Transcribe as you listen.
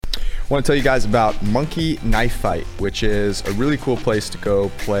want to tell you guys about Monkey Knife Fight, which is a really cool place to go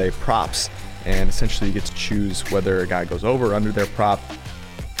play props. And essentially you get to choose whether a guy goes over or under their prop.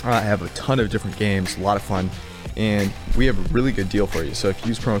 I have a ton of different games, a lot of fun. And we have a really good deal for you. So if you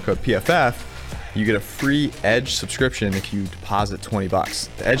use promo code PFF, you get a free Edge subscription if you deposit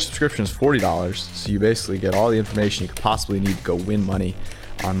 $20. The Edge subscription is $40, so you basically get all the information you could possibly need to go win money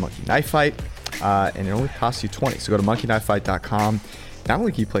on Monkey Knife Fight, and it only costs you $20. So go to monkeyknifefight.com. Not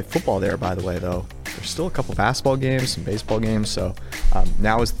only can you play football there, by the way, though, there's still a couple basketball games, some baseball games, so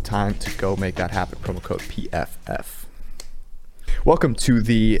now is the time to go make that happen. Promo code PFF. Welcome to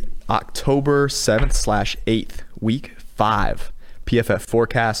the October 7th/8th, Week 5 PFF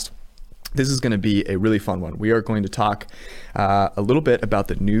forecast. This is going to be a really fun one. We are going to talk a little bit about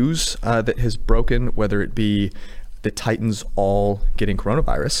the news that has broken, whether it be the Titans all getting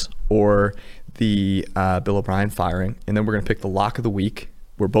coronavirus or the Bill O'Brien firing. And then we're going to pick the lock of the week.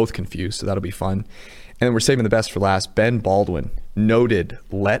 We're both confused, so that'll be fun. And then we're saving the best for last. Ben Baldwin, noted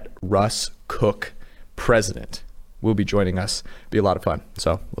let Russ cook president, will be joining us. Be a lot of fun.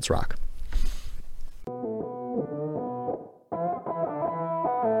 So let's rock.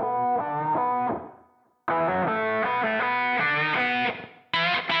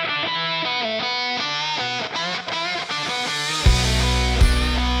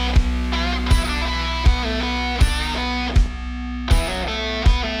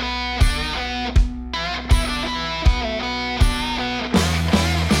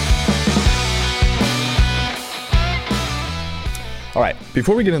 All right,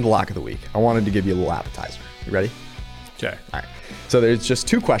 before we get into the lock of the week, I wanted to give you a little appetizer. You ready? Okay. All right. So there's just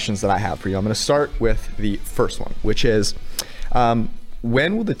two questions that I have for you. I'm going to start with the first one, which is,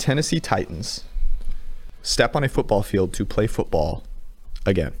 when will the Tennessee Titans step on a football field to play football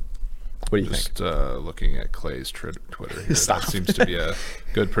again? What do you think? Just looking at Clay's Twitter here. That seems to be a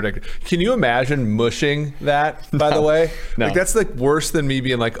good predictor. Can you imagine mushing that, by the way? No. Like, that's like worse than me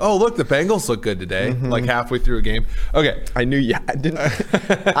being like, oh, look, the Bengals look good today, like halfway through a game. Okay. I knew I didn't.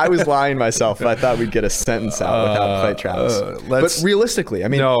 I was lying myself, but I thought we'd get a sentence out without Clay Travis. But realistically, I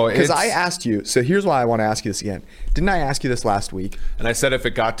mean, because I asked you, so here's why I want to ask you this again. Didn't I ask you this last week? And I said if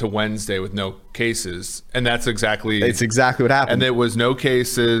it got to Wednesday with no cases, and that's exactly... It's exactly what happened. And there was no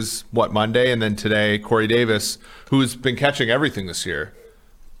cases, Monday? And then today, Corey Davis, who's been catching everything this year,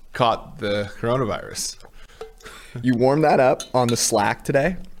 caught the coronavirus. You warmed that up on the Slack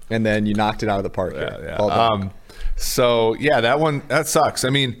today, and then you knocked it out of the park here. Yeah. So, yeah, that sucks. I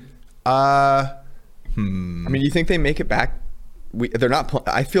mean, you think they make it back? They're not.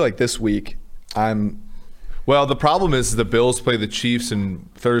 I feel like this week, Well, the problem is the Bills play the Chiefs on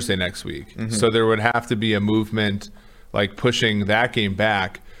Thursday next week. Mm-hmm. So there would have to be a movement like pushing that game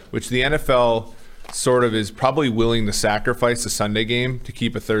back, which the NFL sort of is probably willing to sacrifice the Sunday game to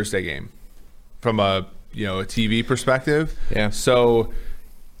keep a Thursday game from a TV perspective. Yeah. So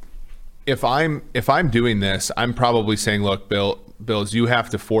if I'm doing this, I'm probably saying, look, Bills, you have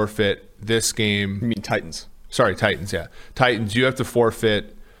to forfeit this game. You mean Titans? Sorry, Titans, yeah. Titans, you have to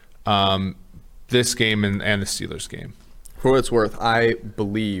forfeit this game and the Steelers game. For what it's worth, I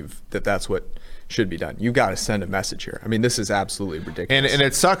believe that that's what should be done. You got to send a message here. I mean, this is absolutely ridiculous. And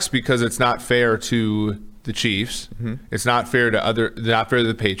it sucks because it's not fair to the Chiefs. Mm-hmm. It's not fair to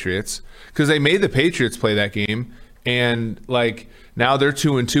the Patriots, because they made the Patriots play that game, and like now they're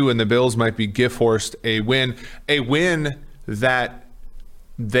 2-2, and the Bills might be gift horsed a win that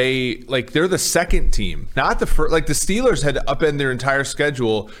they're the second team, not the first. Like the Steelers had to upend their entire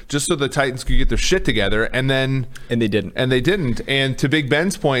schedule just so the Titans could get their shit together, and they didn't. And to Big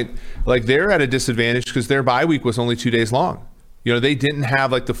Ben's point, like they're at a disadvantage because their bye week was only 2 days long. They didn't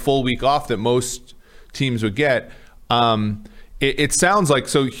have like the full week off that most teams would get. It sounds like,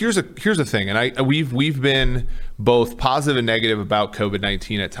 so here's the thing, and we've been both positive and negative about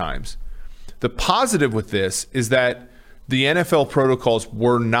COVID-19 at times. The positive with this is that the NFL protocols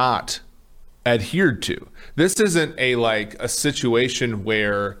were not adhered to. This isn't a situation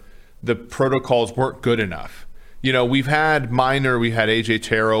where the protocols weren't good enough. We've had AJ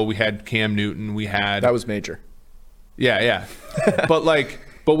Terrell, we had Cam Newton, that was major. Yeah.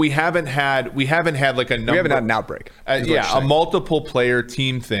 but we haven't had like a number. We haven't had an outbreak. A multiple player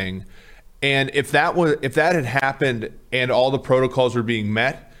team thing. And if that had happened and all the protocols were being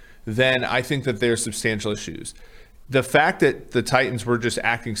met, then I think that there's substantial issues. The fact that the Titans were just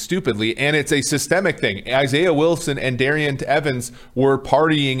acting stupidly, and it's a systemic thing. Isaiah Wilson and Darian Evans were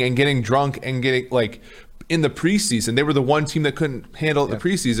partying and getting drunk and getting in the preseason. They were the one team that couldn't handle it in the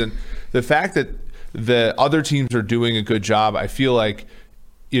preseason. The fact that the other teams are doing a good job, I feel like,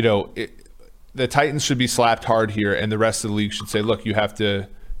 the Titans should be slapped hard here, and the rest of the league should say, look, you have to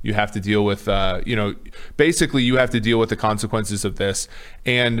You have to deal with, basically you have to deal with the consequences of this.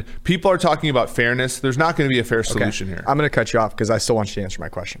 And people are talking about fairness. There's not going to be a fair solution here. I'm going to cut you off because I still want you to answer my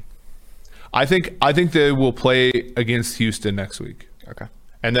question. I think they will play against Houston next week. Okay.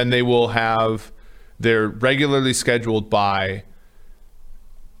 And then they will have their regularly scheduled bye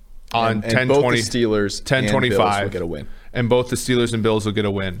on 10-20. Both the Steelers 10-25 and Bills will get a win. And both the Steelers and Bills will get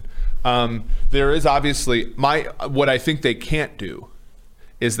a win. There is obviously what I think they can't do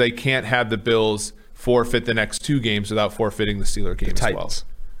is they can't have the Bills forfeit the next 2 games without forfeiting the Steeler game as well.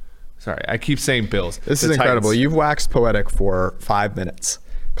 Sorry, I keep saying Bills. This is incredible. You've waxed poetic for 5 minutes.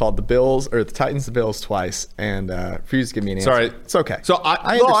 Called the Bills or the Titans the Bills twice, and refused to give me an answer. Sorry, it's okay. So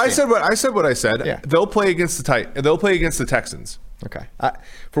I said what I said. Yeah. They'll play against They'll play against the Texans. Okay.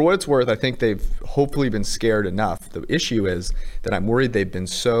 For what it's worth, I think they've hopefully been scared enough. The issue is that I'm worried they've been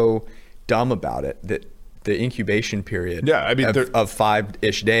so dumb about it that the incubation period of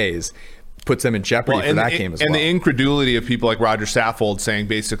 5-ish days puts them in jeopardy for that game as well. And the incredulity of people like Roger Saffold saying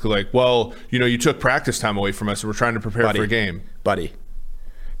basically like, well, you took practice time away from us and we're trying to prepare for a game. Buddy,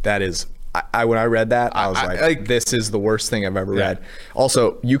 that is... when I read that, I was like, this is the worst thing I've ever read.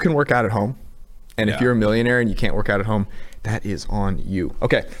 Also, you can work out at home. And if you're a millionaire and you can't work out at home, that is on you.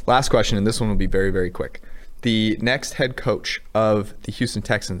 Okay, last question, and this one will be very, very quick. The next head coach of the Houston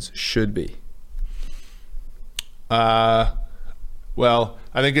Texans should be? Well,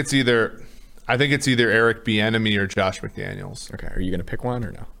 I think it's either Eric Bieniemy or Josh McDaniels. Okay, are you going to pick one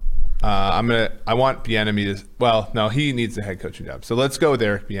or no? I want Bieniemy to. Well, no, he needs the head coaching job. So let's go with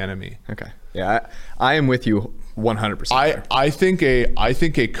Eric Bieniemy. Okay. Yeah, I am with you 100%. I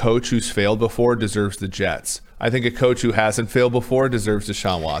think a coach who's failed before deserves the Jets. I think a coach who hasn't failed before deserves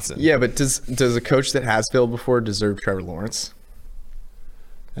Deshaun Watson. Yeah, but does a coach that has failed before deserve Trevor Lawrence?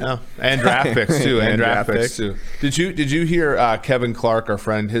 Yeah, and draft picks too. and draft picks too. Did you hear Kevin Clark, our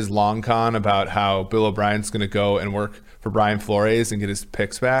friend, his long con about how Bill O'Brien's going to go and work for Brian Flores and get his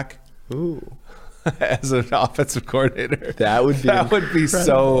picks back? Ooh, as an offensive coordinator, that would be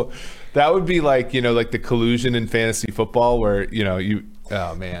so. That would be like like the collusion in fantasy football where you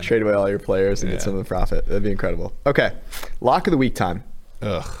oh man trade away all your players and get some of the profit. That'd be incredible. Okay, lock of the week time.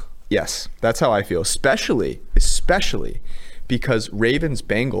 Ugh. Yes, that's how I feel. Especially because Ravens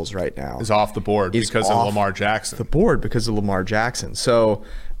Bengals right now is off the board because of Lamar Jackson. The board because of Lamar Jackson. So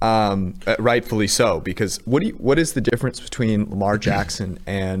rightfully so. Because what is the difference between Lamar Jackson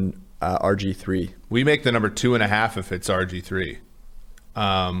and RG3? We make the number 2.5 if it's RG3.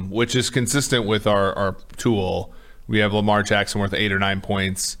 Which is consistent with our tool. We have Lamar Jackson worth 8 or 9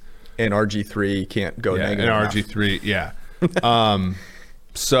 points, and RG3 can't go negative. And RG3, yeah.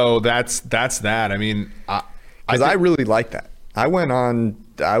 So that's that. I mean, I really like that. I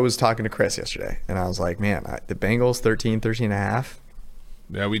was talking to Chris yesterday, and I was like, man, the Bengals 13.5.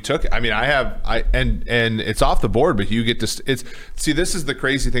 Yeah, we took. I mean, and it's off the board, but you get to. See, this is the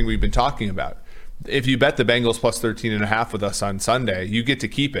crazy thing we've been talking about. If you bet the Bengals plus 13.5 with us on Sunday, you get to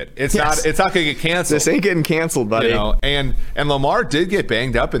keep it. It's not going to get canceled. This ain't getting canceled, buddy. And Lamar did get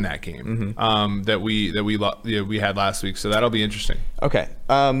banged up in that game that we had last week. So that'll be interesting. Okay,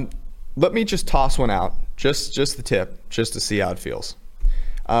 let me just toss one out, just the tip, just to see how it feels.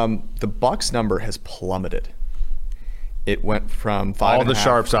 The Bucks number has plummeted. It went from 5. All the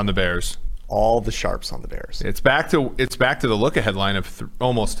sharps on the Bears. All the sharps on the Bears. It's back to the look ahead line of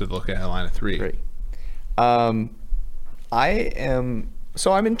almost to the look ahead line of 3. I'm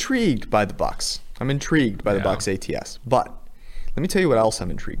intrigued by the Bucks. I'm intrigued by the Bucks ATS. But let me tell you what else I'm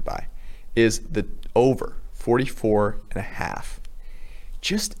intrigued by is the over 44.5.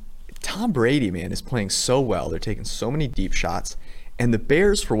 Just Tom Brady, man, is playing so well. They're taking so many deep shots. And the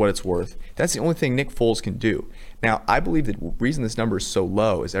Bears, for what it's worth, that's the only thing Nick Foles can do. Now, I believe the reason this number is so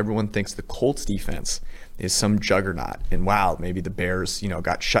low is everyone thinks the Colts defense is some juggernaut. And wow, maybe the Bears,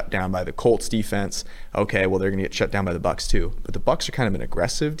 got shut down by the Colts defense. Okay, well, they're going to get shut down by the Bucks too. But the Bucks are kind of an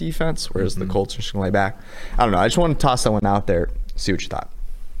aggressive defense, whereas the Colts are just going to lay back. I don't know. I just want to toss that one out there, see what you thought.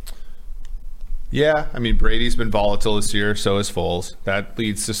 Yeah, I mean, Brady's been volatile this year, so is Foles. That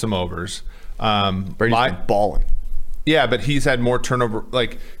leads to some overs. Brady's been balling. Yeah, but he's had more turnover.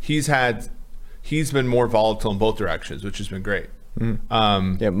 Like he's been more volatile in both directions, which has been great.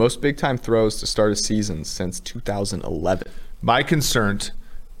 Most big time throws to start a season since 2011. My concern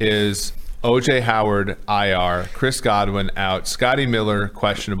is OJ Howard IR, Chris Godwin out, Scotty Miller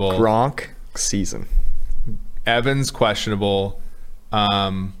questionable, Gronk season, Evans questionable,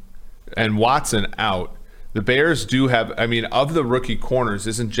 and Watson out. The Bears do have. I mean, of the rookie corners,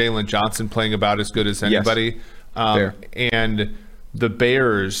 isn't Jalen Johnson playing about as good as anybody? Yes. And the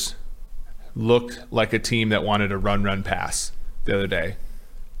Bears looked like a team that wanted a run pass the other day.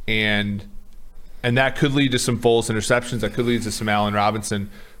 and that could lead to some Foles interceptions. That could lead to some Allen Robinson,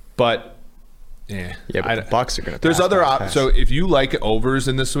 but but the Bucs are going to. There's other options. So if you like overs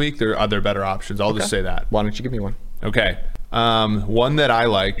in this week, there are other better options. I'll just say that. Why don't you give me one? Okay, one that I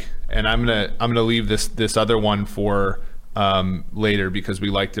like, and I'm gonna leave this other one for later because we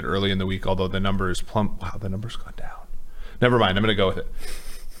liked it early in the week. Although the number is plump. Wow, the number's gone down. Never mind. I'm gonna go with it.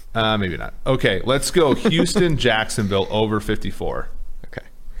 Maybe not. Okay, let's go. Houston, Jacksonville over 54. Okay.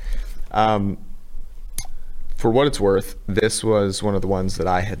 For what it's worth, this was one of the ones that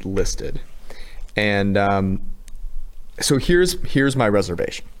I had listed. And so here's my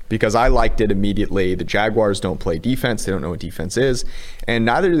reservation, because I liked it immediately. The Jaguars don't play defense. They don't know what defense is. And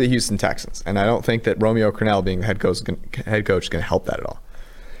neither do the Houston Texans. And I don't think that Romeo Crennel being the head coach is going to help that at all.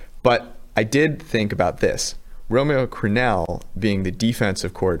 But I did think about this. Romeo Crennel being the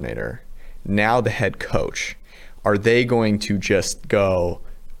defensive coordinator, now the head coach, are they going to just go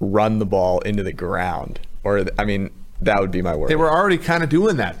run the ball into the ground? Or, I mean, that would be my worry. They were already kind of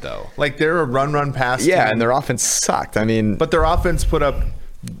doing that, though. Like, they're a run pass team. And their offense sucked. I mean, but their offense put up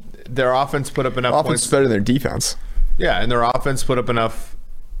enough offense points. Is better than their defense. Yeah, and their offense put up enough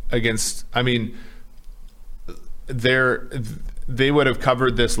against. I mean, they would have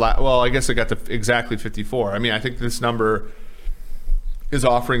covered this. Well, I guess it got to exactly 54. I mean, I think this number is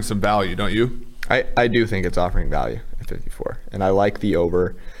offering some value, don't you? I do think it's offering value at 54, and I like the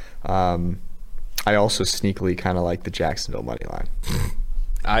over. I also sneakily kind of like the Jacksonville money line.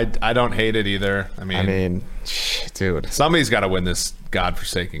 I don't hate it either. I mean, dude, somebody's got to win this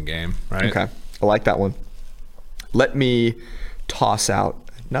godforsaken game, right? Okay, I like that one. Let me toss out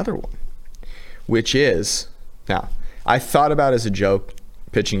another one, which is, now, I thought about as a joke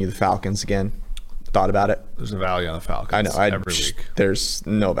pitching you the Falcons again. Thought about it. There's a value on the Falcons. I know. Every week. There's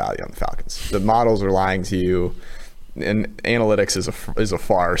no value on the Falcons. The models are lying to you. And analytics is a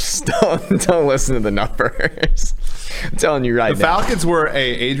farce. Don't listen to the numbers. I'm telling you right now. The Falcons were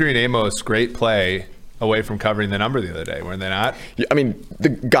Adrian Amos great play away from covering the number the other day, weren't they not? I mean,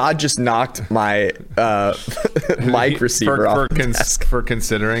 God just knocked my mic receiver off the desk. For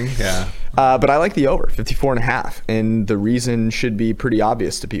considering, yeah. But I like the over, 54.5. And the reason should be pretty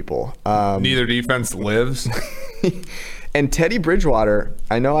obvious to people. Neither defense lives. And Teddy Bridgewater,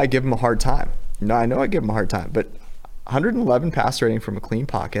 I know I give him a hard time. But 111 passer rating from a clean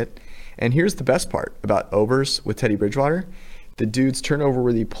pocket. And here's the best part about overs with Teddy Bridgewater. The dude's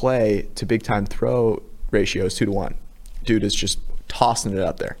turnover-worthy play to big-time throw ratio is 2-1. Dude is just tossing it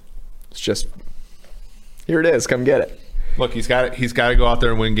up there. It's just, here it is. Come get it. Look, he's got to go out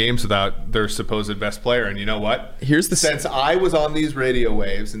there and win games without their supposed best player. And you know what? Since I was on these radio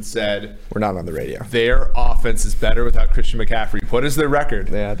waves and said we're not on the radio, their offense is better without Christian McCaffrey. What is their record?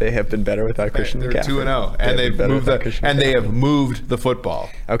 Yeah, they have been better without Christian McCaffrey. They're 2-0, and they have moved the football.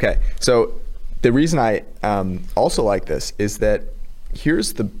 Okay, so the reason I also like this is that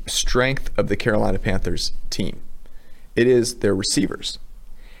here's the strength of the Carolina Panthers team. It is their receivers.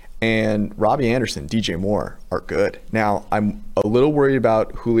 And Robbie Anderson, DJ Moore are good. Now, I'm a little worried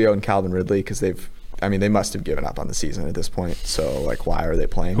about Julio and Calvin Ridley because they must have given up on the season at this point. So, why are they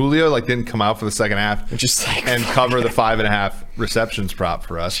playing? Julio, didn't come out for the second half and cover the 5.5 receptions prop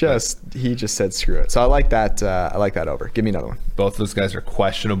for us. He just said screw it. So I like that. I like that over. Give me another one. Both those guys are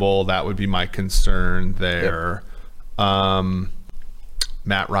questionable. That would be my concern there. Yep.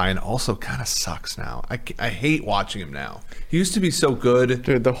 Matt Ryan also kind of sucks now. I hate watching him now. He used to be so good.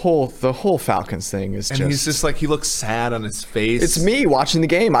 Dude, the whole Falcons thing is and he's just he looks sad on his face. It's me watching the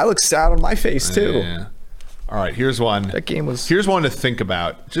game. I look sad on my face too. Yeah. All right, here's one. That game was. Here's one to think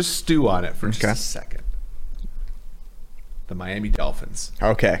about. Just stew on it for just a second. The Miami Dolphins.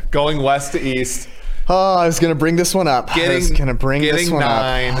 Okay. Going west to east. Oh, I was going to bring this one up. Getting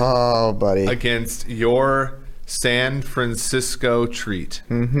 9 Oh, buddy. Against your San Francisco treat.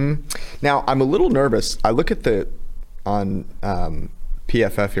 Mm-hmm. Now, I'm a little nervous. I look at on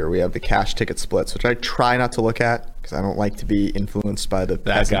PFF here, we have the cash ticket splits, which I try not to look at because I don't like to be influenced by that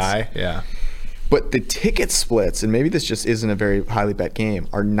peasants. Guy. Yeah. But the ticket splits, and maybe this just isn't a very highly bet game,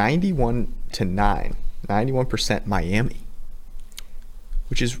 are 91-9, 91% Miami,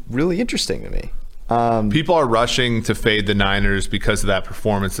 which is really interesting to me. People are rushing to fade the Niners because of that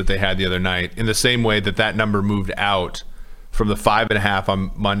performance that they had the other night, in the same way that number moved out from the 5.5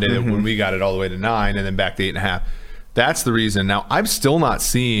 on Monday when we got it all the way to 9 and then back to 8.5. That's the reason. Now, I'm still not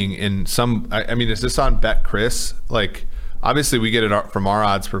seeing in some, I mean, is this on Bet Chris? Obviously we get it from our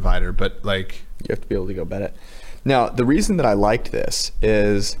odds provider, but you have to be able to go bet it. Now, the reason that I liked this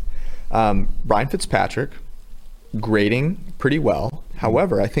is Ryan Fitzpatrick grading pretty well.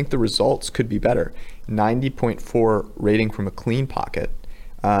 However, I think the results could be better. 90.4 rating from a clean pocket.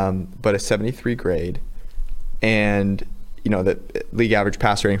 but a 73 grade. And, the league average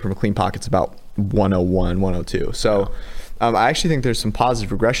passer rating from a clean pocket's about 101, 102. So I actually think there's some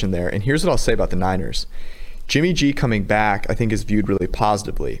positive regression there. And here's what I'll say about the Niners. Jimmy G coming back, I think, is viewed really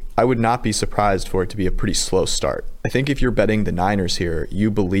positively. I would not be surprised for it to be a pretty slow start. I think if you're betting the Niners here, you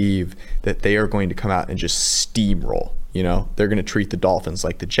believe that they are going to come out and just steamroll. They're going to treat the Dolphins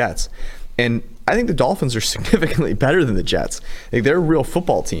like the Jets. And I think the Dolphins are significantly better than the Jets. They're a real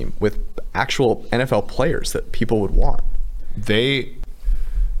football team with actual NFL players that people would want. The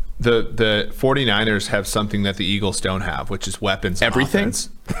 49ers have something that the Eagles don't have, which is weapons. Everything.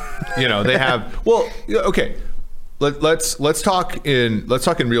 They have. Well, okay. Let's talk in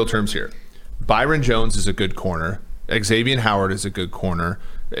real terms here. Byron Jones is a good corner. Xavier Howard is a good corner.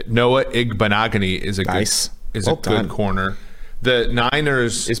 Noah Igbenogany is a good corner. The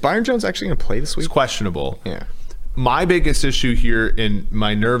Niners. Is Byron Jones actually going to play this week? It's questionable. Yeah. My biggest issue here in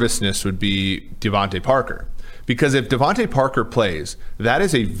my nervousness would be Devontae Parker. Because if Devontae Parker plays, that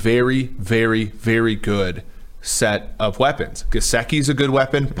is a very, very, very good set of weapons. Gesicki's a good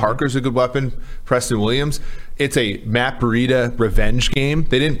weapon. Parker's a good weapon. Preston Williams. It's a Matt Breida revenge game.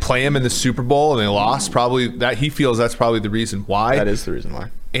 They didn't play him in the Super Bowl and they lost. Probably that he feels that's probably the reason why. That is the reason why.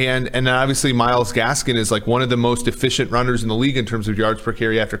 And then obviously Myles Gaskin is like one of the most efficient runners in the league in terms of yards per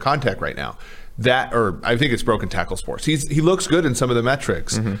carry after contact right now. I think it's broken tackle sports. He looks good in some of the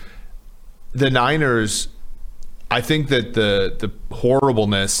metrics. The Niners, I think that the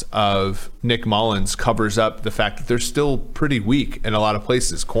horribleness of Nick Mullins covers up the fact that they're still pretty weak in a lot of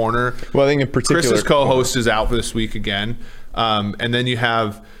places. Corner. Well, I think in particular, Chris's co-host is out for this week again, and then you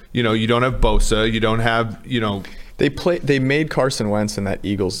have you don't have Bosa, you don't have They made Carson Wentz and that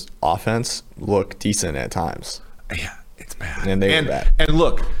Eagles offense look decent at times. Yeah, it's bad, and they were bad. And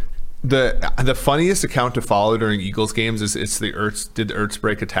look. The funniest account to follow during Eagles games is it's the Ertz. Did Ertz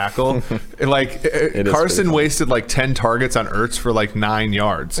break a tackle? Carson wasted 10 targets on Ertz for 9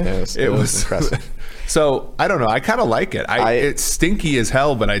 yards. It was impressive. So I don't know. I kind of like it. It's stinky as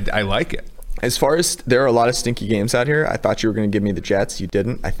hell, but I like it. As far as there are a lot of stinky games out here, I thought you were going to give me the Jets. You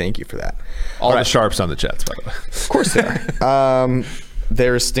didn't. I thank you for that. All the sharps on the Jets, by the way. Of course they are.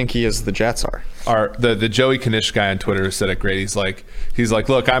 They're as stinky as the Jets are. The Joey Kanish guy on Twitter said it great. He's like,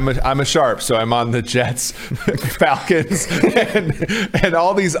 look, I'm a sharp, so I'm on the Jets, Falcons, and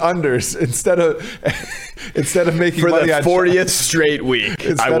all these unders instead of making for money the on 40th straight week.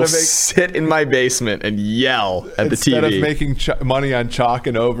 I will sit in my basement and yell at the TV. Instead of making money on chalk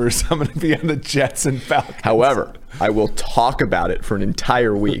and overs, I'm going to be on the Jets and Falcons. However, I will talk about it for an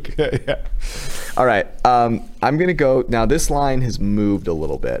entire week. Yeah. All right. I'm going to go. Now, this line has moved a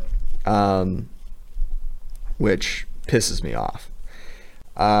little bit, which pisses me off.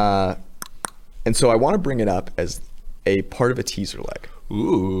 And so I want to bring it up as a part of a teaser leg.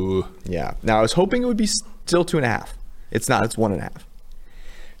 Ooh. Yeah. Now, I was hoping it would be still 2.5. It's not. It's 1.5.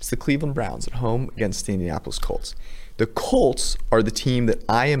 It's the Cleveland Browns at home against the Indianapolis Colts. The Colts are the team that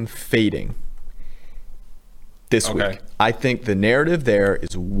I am fading this week. I think the narrative there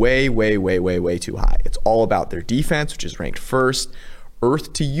is way, way, way, way, way too high. It's all about their defense, which is ranked first.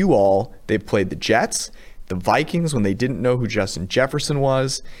 Earth to you all. They've played the Jets, the Vikings when they didn't know who Justin Jefferson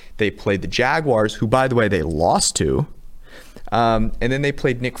was. They played the Jaguars, who, by the way, they lost to. And then they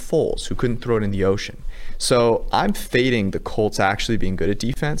played Nick Foles, who couldn't throw it in the ocean. So I'm fading the Colts actually being good at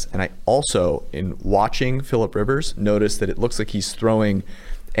defense. And I also, in watching Phillip Rivers, noticed that it looks like he's throwing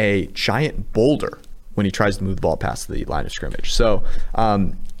a giant boulder when he tries to move the ball past the line of scrimmage. So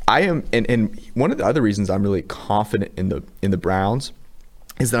I am, and one of the other reasons I'm really confident in the Browns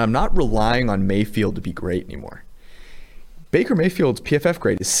is that I'm not relying on Mayfield to be great anymore. Baker Mayfield's PFF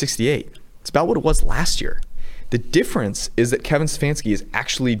grade is 68. It's about what it was last year. The difference is that Kevin Stefanski is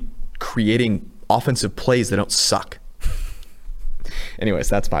actually creating offensive plays that don't suck. Anyways,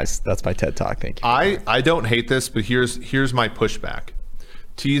 that's my TED Talk. Thank you. I don't hate this, but here's my pushback.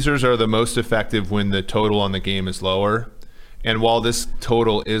 Teasers are the most effective when the total on the game is lower. And while this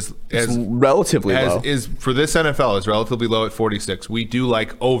total is relatively low, is for this NFL is relatively low at 46, we do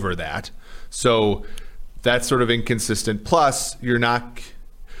like over that. So that's sort of inconsistent. Plus, you're not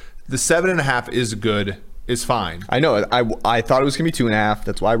the 7.5 is fine. I know. I thought it was gonna be 2.5.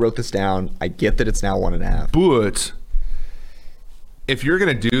 That's why I wrote this down. I get that it's now 1.5. But if you're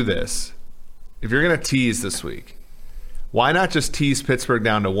gonna do this, if you're gonna tease this week, why not just tease Pittsburgh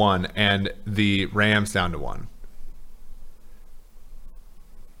down to 1 and the Rams down to 1?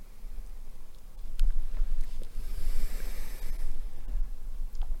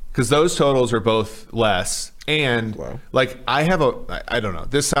 Because those totals are both less. And I don't know,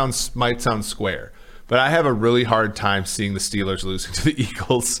 this might sound square, but I have a really hard time seeing the Steelers losing to the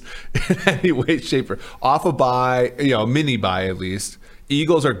Eagles in any way, shape, or off a bye, mini bye at least.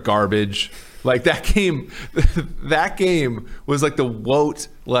 Eagles are garbage. Like that game was like the woat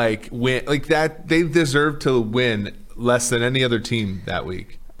win. Like that, they deserved to win less than any other team that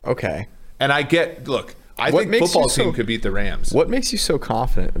week. Okay. And I think football team could beat the Rams. What makes you so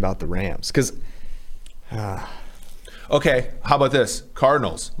confident about the Rams? Because okay, how about this?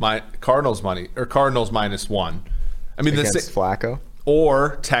 Cardinals money or Cardinals -1. I mean, against Flacco.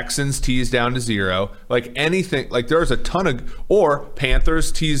 Or Texans teased down to 0. Like anything, like there's a ton of, or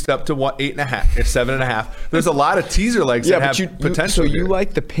Panthers teased up to 8.5 or 7.5. There's a lot of teaser legs that have potential. So you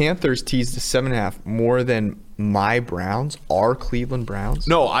like the Panthers teased to 7.5 more than my Browns, our Cleveland Browns?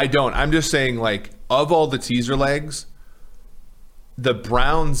 No, I don't. I'm just saying, like, of all the teaser legs, the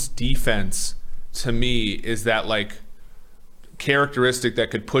Browns defense to me is that like characteristic that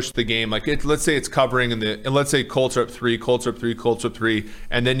could push the game. Like, let's say it's covering and let's say Colts are up 3,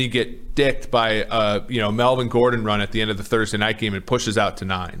 and then you get dicked by Melvin Gordon run at the end of the Thursday night game and pushes out to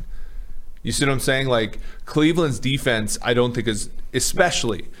 9. You see what I'm saying? Like, Cleveland's defense, I don't think is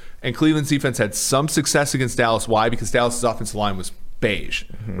especially, and Cleveland's defense had some success against Dallas. Why? Because Dallas's offensive line was beige,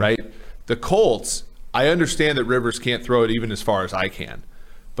 right? The Colts, I understand that Rivers can't throw it even as far as I can,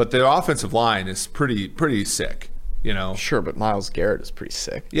 but their offensive line is pretty sick. Sure, but Myles Garrett is pretty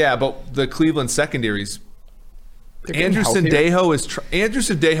sick. Yeah, but the Cleveland secondary's Andrew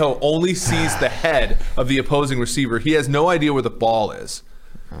Sendejo only sees the head of the opposing receiver. He has no idea where the ball is.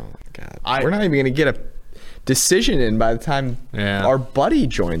 Oh my God. We're not even going to get a decision in by the time our buddy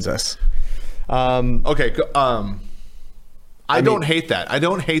joins us. Okay. I don't hate that.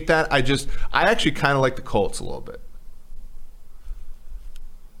 I actually kind of like the Colts a little bit.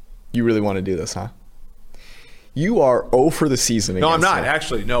 You really want to do this, huh? You are 0 for the season. No, I'm not.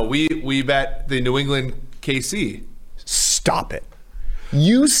 Actually, no. We bet the New England KC. Stop it.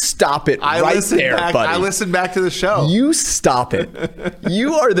 You stop it right there, buddy. I listened back to the show. You stop it.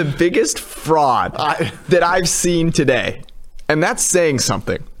 You are the biggest fraud that I've seen today. And that's saying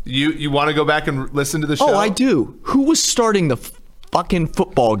something. You want to go back and listen to the show? Oh, I do. Who was starting the fucking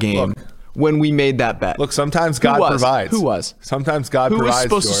football game when we made that bet? Look, sometimes God provides. Who was? Sometimes God provides. Who was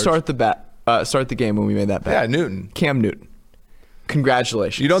supposed George. to start the bet? Start the game when we made that bet? Yeah, Newton. Cam Newton.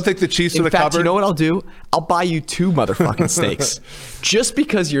 Congratulations. You don't think the Chiefs would have covered? You know what I'll do? I'll buy you 2 motherfucking steaks. Just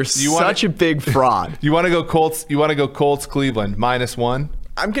because you're such a big fraud. You want to go Colts? You want to go Colts Cleveland -1?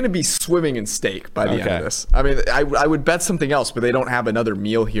 I'm going to be swimming in steak by the end of this. I mean, I would bet something else, but they don't have another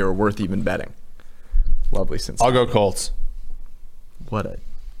meal here worth even betting. Lovely Cincinnati. I'll go Colts. What a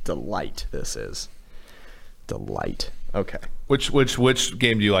delight this is. Delight. Okay. Which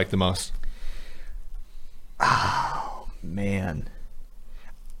game do you like the most? Oh, man.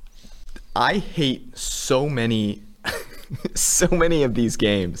 I hate so many of these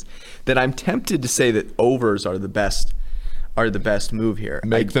games that I'm tempted to say that overs are the best move here.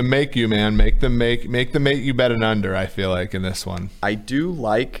 Make them make you, man. Make them make you bet an under, I feel like, in this one. I do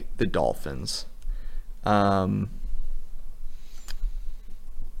like the Dolphins. And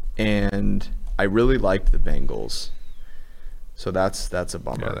I really liked the Bengals. So that's a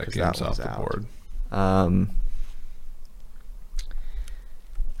bummer because that one's off the board.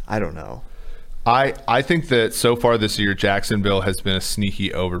 I don't know. I think that so far this year, Jacksonville has been a sneaky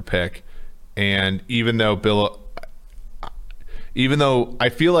overpick, and even though I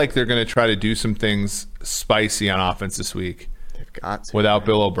feel like they're going to try to do some things spicy on offense this week, they've got to, without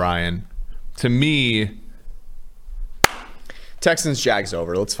Bill O'Brien. To me, Texans Jags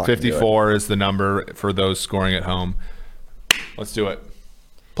over. Let's fucking 54 is the number for those scoring at home. Let's do it.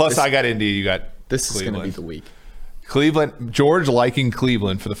 Plus, I got Indy. You got this Cleveland. Is going to be the week. Cleveland, George liking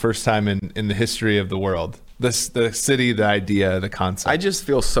Cleveland for the first time in the history of the world. The city, the idea, the concept. I just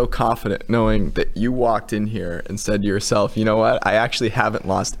feel so confident knowing that you walked in here and said to yourself, you know what? I actually haven't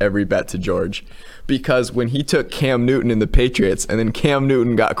lost every bet to George, because when he took Cam Newton in the Patriots and then Cam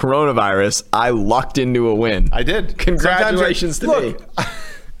Newton got coronavirus, I lucked into a win. I did. Congratulations to me.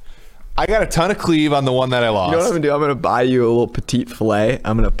 I got a ton of cleave on the one that I lost. You know what I'm going to do? I'm going to buy you a little petite filet.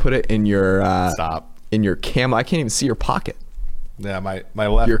 I'm going to put it in your in your camo. I can't even see your pocket. Yeah, my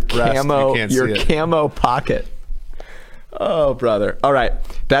left your breast, camo, you can't your see it. camo pocket. Oh, brother. All right.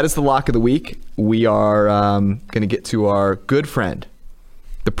 That is the lock of the week. We are going to get to our good friend,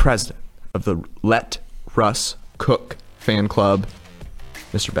 the president of the Let Russ Cook fan club,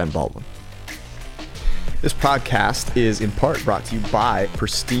 Mr. Ben Baldwin. This podcast is in part brought to you by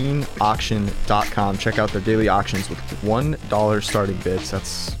pristineauction.com. Check out their daily auctions with $1 starting bids.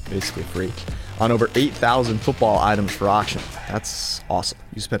 That's basically free. On over 8,000 football items for auction. That's awesome.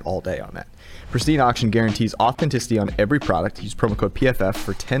 You spent all day on that. Pristine Auction guarantees authenticity on every product. Use promo code PFF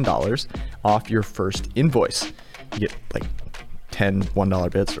for $10 off your first invoice. You get like 10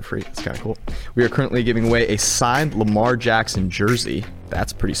 $1 bits for free. It's kind of cool. We are currently giving away a signed Lamar Jackson jersey.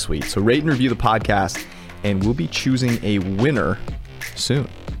 That's pretty sweet. So rate and review the podcast, and we'll be choosing a winner soon.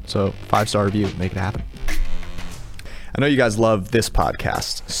 So 5-star review, make it happen. I know you guys love this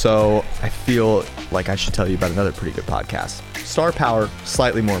podcast, so I feel like I should tell you about another pretty good podcast. Star power,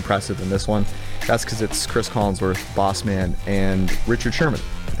 slightly more impressive than this one. That's because it's Chris Collinsworth, Bossman, and Richard Sherman.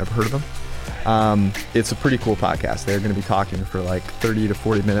 Ever heard of them? It's a pretty cool podcast. They're going to be talking for like 30 to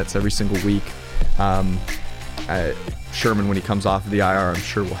 40 minutes every single week. Sherman, when he comes off of the IR, I'm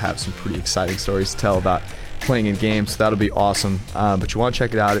sure we'll have some pretty exciting stories to tell about playing in games, so that'll be awesome. But you want to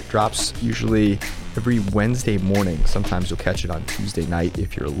check it out. It drops usually every Wednesday morning. Sometimes you'll catch it on Tuesday night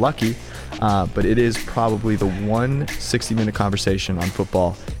if you're lucky. But it is probably the one 60-minute conversation on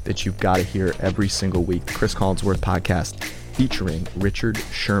football that you've got to hear every single week. The Chris Collinsworth podcast featuring Richard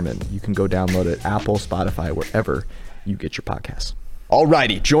Sherman. You can go download it, Apple, Spotify, wherever you get your podcasts.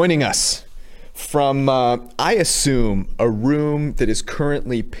 Alrighty, joining us from, I assume, a room that is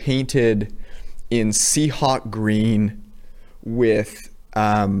currently painted in Seahawk green with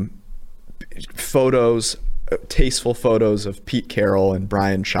photos, tasteful photos of Pete Carroll and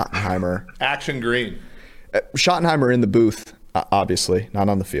Brian Schottenheimer. Action green. Schottenheimer in the booth, obviously, not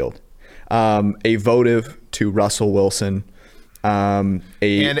on the field. A votive to Russell Wilson. And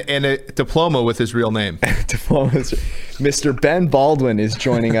a diploma with his real name. Mr. Ben Baldwin is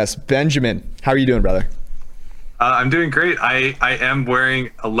joining us. Benjamin, how are you doing, brother? I'm doing great. I am wearing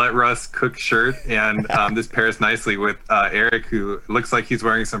a Let Russ Cook shirt, and this pairs nicely with Eric, who looks like he's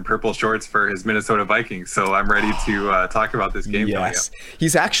wearing some purple shorts for his Minnesota Vikings. So I'm ready to talk about this game. Yes,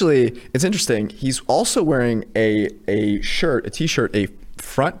 he's actually, it's interesting. He's also wearing a shirt, a t-shirt, a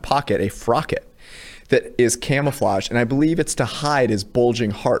front pocket, a frocket that is camouflaged, and I believe it's to hide his bulging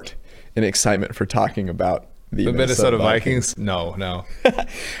heart in excitement for talking about the Minnesota Vikings. No.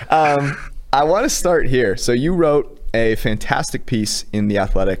 I want to start here. So you wrote a fantastic piece in The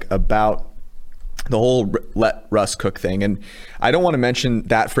Athletic about the whole Let Russ Cook thing. And I don't want to mention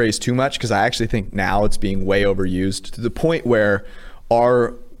that phrase too much because I actually think now it's being way overused to the point where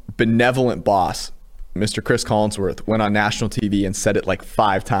our benevolent boss, Mr. Chris Collinsworth, went on national TV and said it like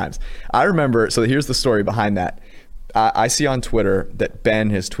 5 times. I remember, so here's the story behind that. I see on Twitter that Ben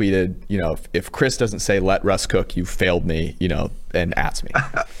has tweeted, if Chris doesn't say let Russ cook, you failed me, and ats me.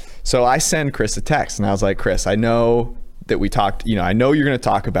 So I send Chris a text and I was like, Chris, I know that we talked, I know you're going to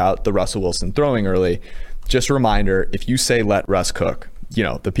talk about the Russell Wilson throwing early. Just a reminder, if you say let Russ cook,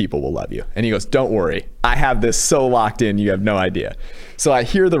 the people will love you. And he goes, don't worry. I have this so locked in, you have no idea. So I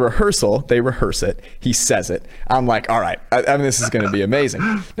hear the rehearsal. They rehearse it. He says it. I'm like, all right, this is going to be amazing.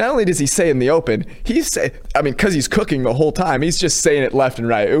 Not only does he say it in the open, because he's cooking the whole time, he's just saying it left and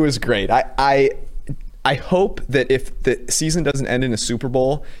right. It was great. I hope that if the season doesn't end in a Super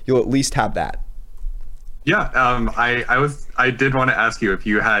Bowl, you'll at least have that. Yeah, I did want to ask you if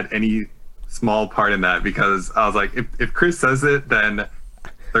you had any small part in that, because I was like, if Chris says it, then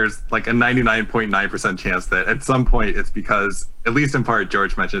there's like a 99.9% chance that at some point it's because, at least in part,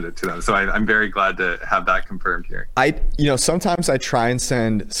 George mentioned it to them. So I'm very glad to have that confirmed here. Sometimes I try and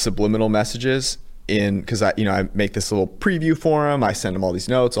send subliminal messages because I make this little preview for him. I send him all these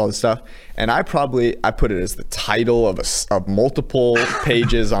notes, all this stuff, and I put it as the title of multiple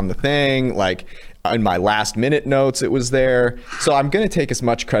pages on the thing. Like in my last minute notes, it was there. So I'm going to take as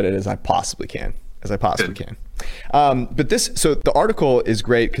much credit as I possibly can. But the article is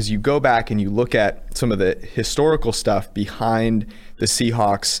great because you go back and you look at some of the historical stuff behind the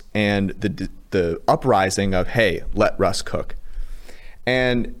Seahawks and the uprising of, hey, let Russ cook.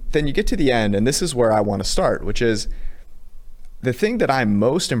 And then you get to the end, and this is where I want to start, which is the thing that I'm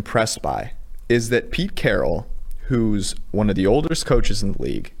most impressed by is that Pete Carroll, who's one of the oldest coaches in the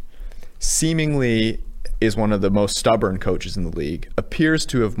league, seemingly is one of the most stubborn coaches in the league, appears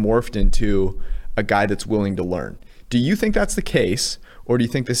to have morphed into a guy that's willing to learn. Do you think that's the case, or do you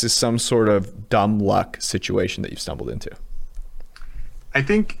think this is some sort of dumb luck situation that you've stumbled into? I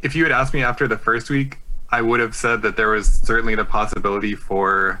think if you had asked me after the first week, I would have said that there was certainly the possibility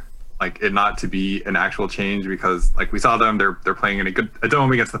for it not to be an actual change, because we saw them, they're playing in a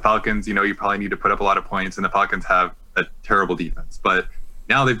dome against the Falcons. You probably need to put up a lot of points, and the Falcons have a terrible defense. But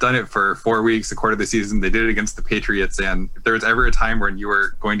now they've done it for 4 weeks, a quarter of the season. They did it against the Patriots, and if there was ever a time when you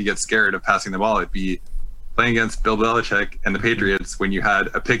were going to get scared of passing the ball, it'd be playing against Bill Belichick and the Patriots when you had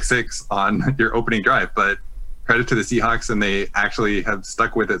a pick 6 on your opening drive. But credit to the Seahawks, and they actually have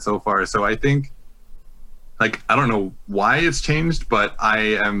stuck with it so far. So I think, I don't know why it's changed, but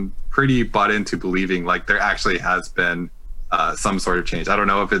I am pretty bought into believing like there actually has been some sort of change. I don't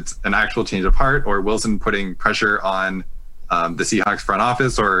know if it's an actual change of heart or Wilson putting pressure on the Seahawks front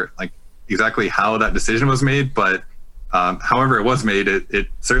office or like exactly how that decision was made, but however it was made, it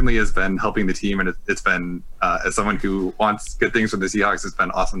certainly has been helping the team, and it's been, as someone who wants good things from the Seahawks, it's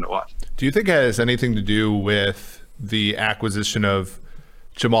been awesome to watch. Do you think it has anything to do with the acquisition of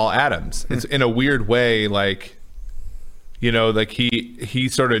Jamal Adams? It's in a weird way, like, you know, like he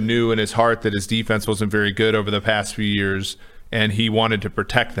sort of knew in his heart that his defense wasn't very good over the past few years, and he wanted to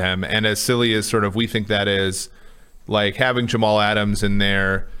protect them. And as silly as sort of we think that is, like having Jamal Adams in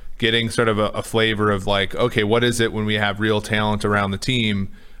there, getting sort of a flavor of like, okay, what is it when we have real talent around the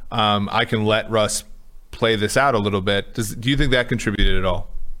team? I can let Russ play this out a little bit. Do you think that contributed at all?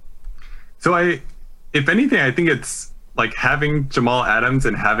 So if anything, I think it's like having Jamal Adams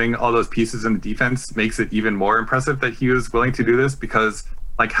and having all those pieces in the defense makes it even more impressive that he was willing to do this, because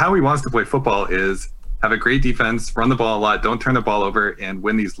like how he wants to play football is have a great defense, run the ball a lot, don't turn the ball over, and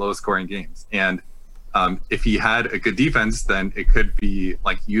win these low scoring games. And if he had a good defense, then it could be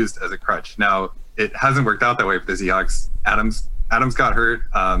like used as a crutch. Now, it hasn't worked out that way for the Seahawks. Adams got hurt.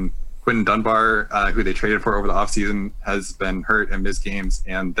 Quentin Dunbar, who they traded for over the offseason, has been hurt and missed games.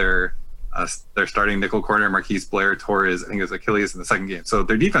 And their starting nickel corner, Marquise Blair, tore his, I think it was Achilles in the second game. So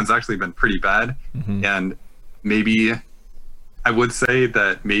their defense has actually been pretty bad. Mm-hmm. And maybe I would say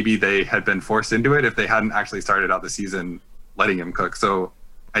that maybe they had been forced into it if they hadn't actually started out the season letting him cook. So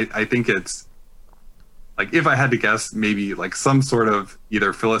I think it's, like, if I had to guess, maybe like some sort of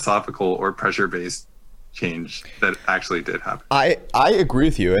either philosophical or pressure-based change that actually did happen. I agree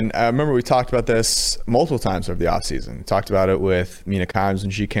with you. And I remember we talked about this multiple times over the offseason. We talked about it with Mina Kimes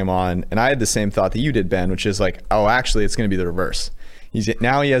when she came on. And I had the same thought that you did, Ben, which is like, oh, actually, it's going to be the reverse.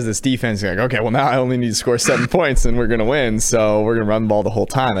 Now he has this defense. Like, okay, well, now I only need to score 7 points and we're going to win. So we're going to run the ball the whole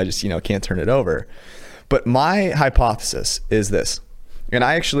time. I just, can't turn it over. But my hypothesis is this. And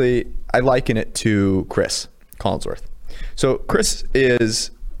I liken it to Chris Collinsworth. So Chris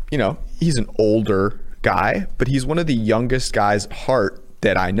is, he's an older guy, but he's one of the youngest guys at heart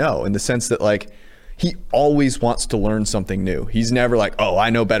that I know, in the sense that like he always wants to learn something new. He's never like, oh, I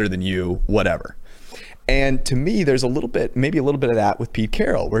know better than you, whatever. And to me, there's maybe a little bit of that with Pete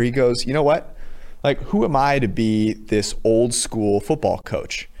Carroll, where he goes, you know what? Like, who am I to be this old school football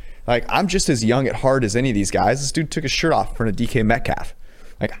coach? Like, I'm just as young at heart as any of these guys. This dude took his shirt off in front of DK Metcalf.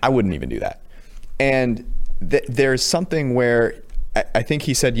 Like, I wouldn't even do that. And there's something where I think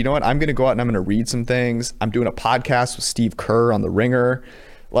he said, you know what, I'm going to go out and I'm going to read some things. I'm doing a podcast with Steve Kerr on The Ringer.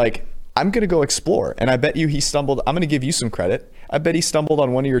 Like, I'm going to go explore. And I bet you he stumbled. I'm going to give you some credit. I bet he stumbled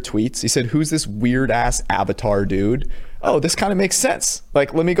on one of your tweets. He said, who's this weird ass avatar dude? Oh, this kind of makes sense.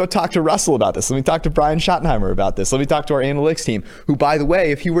 Like, let me go talk to Russell about this. Let me talk to Brian Schottenheimer about this. Let me talk to our analytics team, who, by the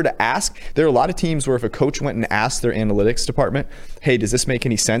way, if you were to ask, there are a lot of teams where if a coach went and asked their analytics department, hey, does this make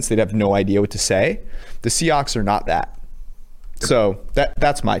any sense? They'd have no idea what to say. The Seahawks are not that. So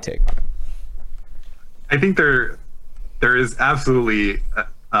that's my take on it. I think there is absolutely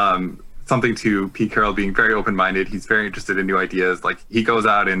something to Pete Carroll being very open-minded. He's very interested in new ideas. Like, he goes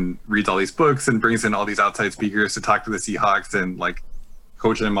out and reads all these books and brings in all these outside speakers to talk to the Seahawks and like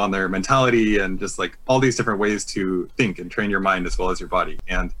coach them on their mentality and just like all these different ways to think and train your mind as well as your body.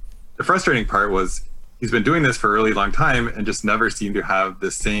 And the frustrating part was he's been doing this for a really long time and just never seemed to have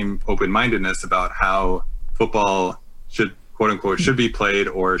the same open-mindedness about how football should, quote unquote, should be played,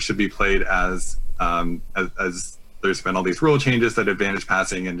 or should be played as there's been all these rule changes that advantage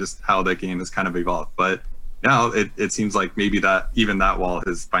passing and just how that game has kind of evolved. But now it seems like maybe that even that wall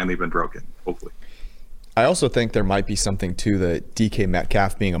has finally been broken, hopefully. I also think there might be something to the DK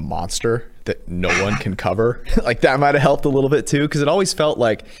Metcalf being a monster that no one can cover. Like, that might have helped a little bit too, because it always felt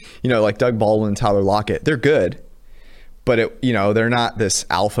like, like Doug Baldwin and Tyler Lockett, they're good, but they're not this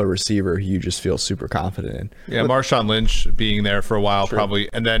alpha receiver who you just feel super confident in. Yeah, Marshawn Lynch being there for a while, true, probably,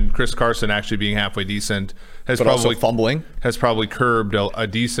 and then Chris Carson actually being halfway decent has also fumbling, has probably curbed a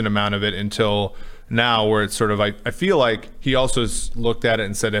decent amount of it until now, where it's sort of like, I feel like he also looked at it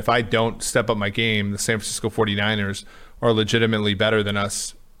and said, if I don't step up my game, the San Francisco 49ers are legitimately better than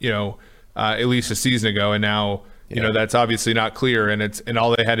us, at least a season ago, and now that's obviously not clear, and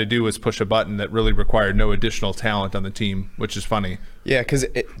all they had to do was push a button that really required no additional talent on the team, which is funny. Yeah, because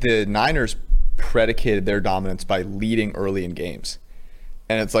the Niners predicated their dominance by leading early in games,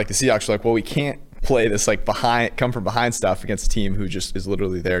 and it's like the Seahawks are like, well, we can't play this like come from behind stuff against a team who just is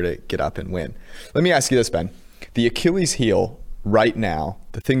literally there to get up and win. Let me ask you this, Ben. The Achilles heel right now,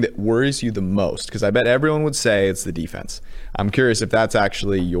 the thing that worries you the most, because I bet everyone would say it's the defense. I'm curious if that's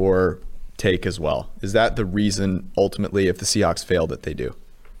actually your take as well. Is that the reason ultimately, if the Seahawks fail, that they do?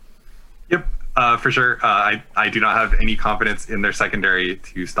 Yep, for sure. I do not have any confidence in their secondary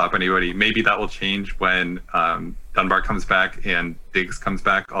to stop anybody. Maybe that will change when Dunbar comes back and Diggs comes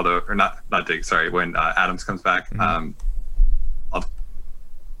back. Not Diggs, sorry, when Adams comes back. Mm-hmm.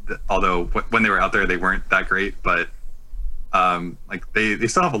 Although when they were out there, they weren't that great, but like they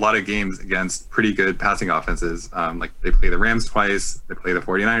still have a lot of games against pretty good passing offenses. Like they play the Rams twice, they play the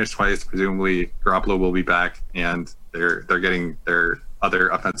 49ers twice. Presumably Garoppolo will be back, and they're getting their other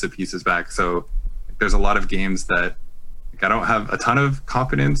offensive pieces back. So there's a lot of games that I don't have a ton of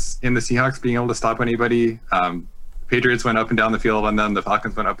confidence in the Seahawks being able to stop anybody. Patriots went up and down the field on them. The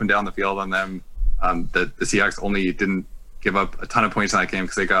Falcons went up and down the field on them. The Seahawks only didn't give up a ton of points in that game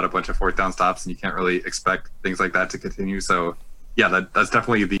because they got a bunch of fourth down stops, and you can't really expect things like that to continue. So yeah, that's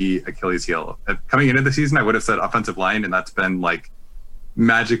definitely the Achilles heel. Coming into the season, I would have said offensive line, and that's been like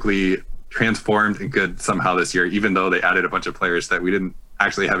magically transformed and good somehow this year, even though they added a bunch of players that we didn't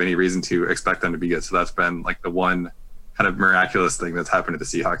actually have any reason to expect them to be good. So that's been like the one kind of miraculous thing that's happened to the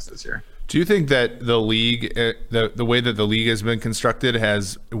Seahawks this year. Do you think that the league, the way that the league has been constructed,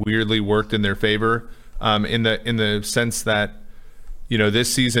 has weirdly worked in their favor? In the sense that, you know,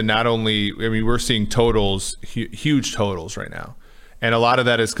 this season, not only, I mean, we're seeing totals, huge totals right now. And a lot of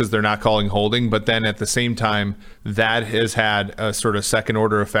that is because they're not calling holding, but then at the same time, that has had a sort of second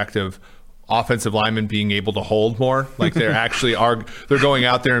order effect of offensive linemen being able to hold more. Like they're actually they're going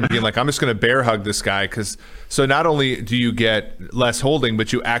out there and being like, I'm just going to bear hug this guy. So not only do you get less holding,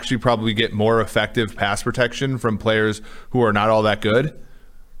 but you actually probably get more effective pass protection from players who are not all that good.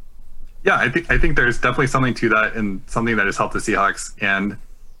 Yeah, I think there's definitely something to that, and something that has helped the Seahawks. And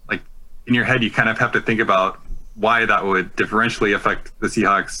like in your head, you kind of have to think about why that would differentially affect the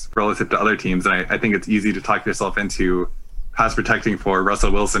Seahawks relative to other teams. And I think it's easy to talk yourself into pass protecting for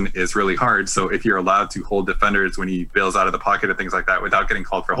Russell Wilson is really hard. So if you're allowed to hold defenders when he bails out of the pocket and things like that without getting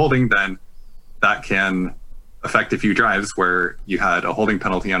called for holding, then that can affect a few drives where you had a holding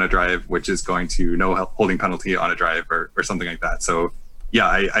penalty on a drive, which is going to no holding penalty on a drive or something like that. So yeah,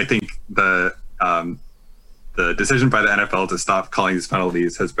 I think the decision by the NFL to stop calling these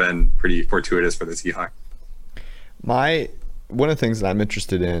penalties has been pretty fortuitous for the Seahawks. One of the things that I'm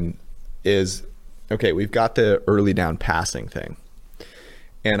interested in is, okay, we've got the early down passing thing.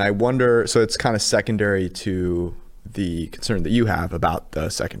 And I wonder, so it's kind of secondary to the concern that you have about the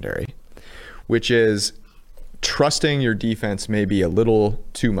secondary, which is trusting your defense maybe a little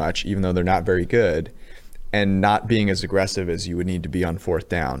too much, even though they're not very good, and not being as aggressive as you would need to be on fourth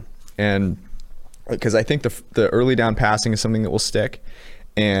down. And because I think the early down passing is something that will stick.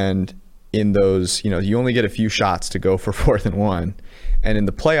 And in those, you only get a few shots to go for 4th and 1. And in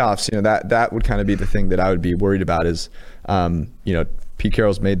the playoffs, that would kind of be the thing that I would be worried about is, Pete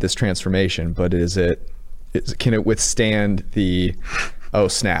Carroll's made this transformation, but can it withstand the, oh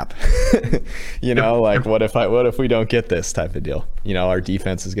snap, like what if we don't get this type of deal? Our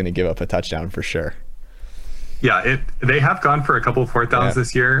defense is going to give up a touchdown for sure. Yeah, they have gone for a couple of fourth downs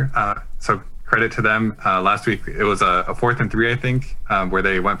this year. So credit to them. Last week it was a 4th and 3, I think, where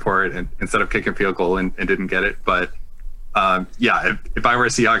they went for it and instead of kicking field goal and didn't get it. But if I were a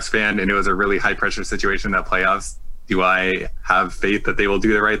Seahawks fan and it was a really high pressure situation in that playoffs, do I have faith that they will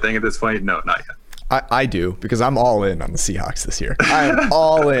do the right thing at this point? No, not yet. I do, because I'm all in on the Seahawks this year. I am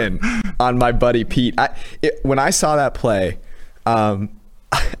all in on my buddy Pete. When I saw that play,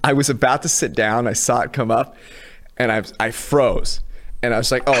 I was about to sit down. I saw it come up, and I froze. And I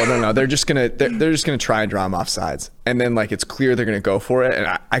was like, oh no, they're just gonna try and draw him off sides. And then it's clear they're gonna go for it,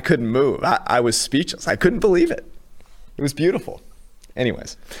 and I couldn't move. I was speechless. I couldn't believe it. It was beautiful.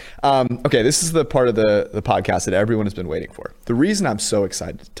 Anyways, okay, this is the part of the podcast that everyone has been waiting for. The reason I'm so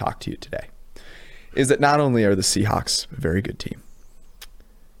excited to talk to you today is that not only are the Seahawks a very good team,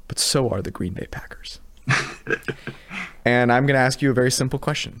 but so are the Green Bay Packers. And I'm going to ask you a very simple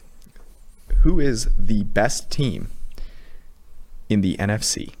question. Who is the best team in the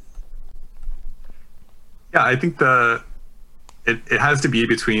NFC? Yeah, I think it has to be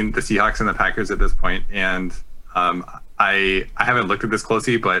between the Seahawks and the Packers at this point. And I haven't looked at this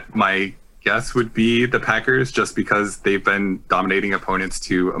closely, but my guess would be the Packers, just because they've been dominating opponents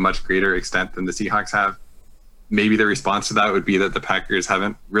to a much greater extent than the Seahawks have. Maybe the response to that would be that the Packers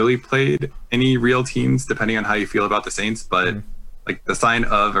haven't really played any real teams, depending on how you feel about the Saints. But the sign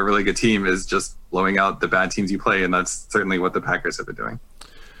of a really good team is just blowing out the bad teams you play, and that's certainly what the Packers have been doing.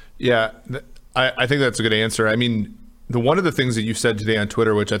 Yeah, I think that's a good answer. I mean, one of the things that you said today on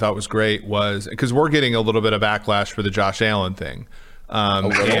Twitter, which I thought was great, was because we're getting a little bit of backlash for the Josh Allen thing.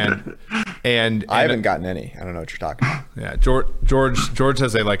 And I haven't gotten any. I don't know what you're talking about. Yeah, George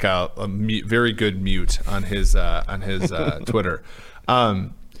has a very good mute on his Twitter.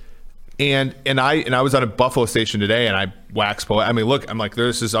 And I was on a Buffalo station today, and I waxed poetic. I mean, look, I'm like,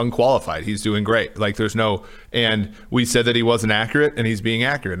 this is unqualified. He's doing great. Like, there's no. And we said that he wasn't accurate, and he's being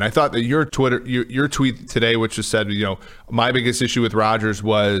accurate. And I thought that your tweet today, which just said, my biggest issue with Rodgers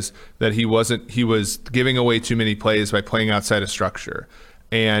was that he was giving away too many plays by playing outside of structure,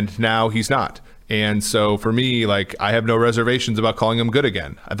 and now he's not. And so for me, like, I have no reservations about calling him good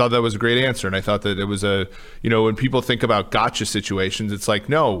again. I thought that was a great answer. And I thought that it was when people think about gotcha situations, it's like,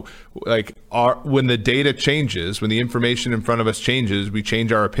 no, like when the data changes, when the information in front of us changes, we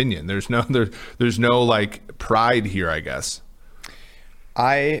change our opinion. There's no like pride here, I guess.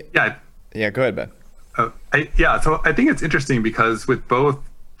 Yeah, go ahead, Ben. So I think it's interesting because with both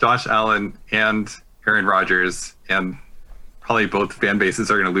Josh Allen and Aaron Rodgers, and probably both fan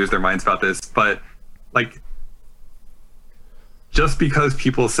bases are going to lose their minds about this, but like, just because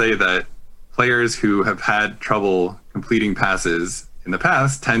people say that players who have had trouble completing passes in the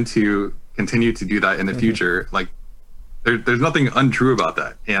past tend to continue to do that in the future, like there's nothing untrue about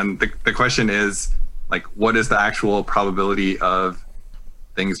that. And the question is, like, what is the actual probability of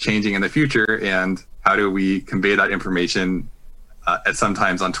things changing in the future, and how do we convey that information at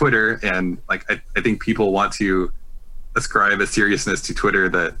sometimes on Twitter? And like, I think people want to ascribe a seriousness to Twitter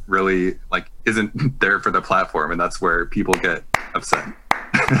that really like isn't there for the platform, and that's where people get upset.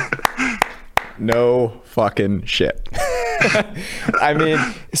 No fucking shit. I mean,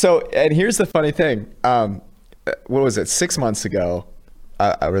 and here's the funny thing. What was it? 6 months ago,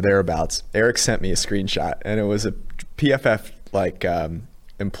 or thereabouts, Eric sent me a screenshot, and it was a PFF like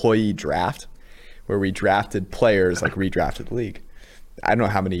employee draft where we drafted players, like redrafted the league. I don't know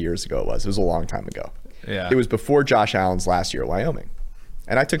how many years ago it was. It was a long time ago. Yeah. It was before Josh Allen's last year at Wyoming.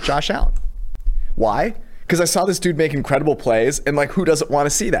 And I took Josh Allen. Why? Because I saw this dude make incredible plays, and like, who doesn't want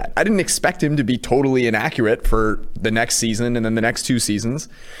to see that? I didn't expect him to be totally inaccurate for the next season and then the next 2 seasons.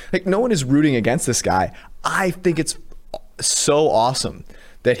 Like, no one is rooting against this guy. I think it's so awesome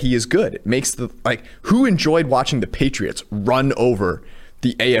that he is good. It makes who enjoyed watching the Patriots run over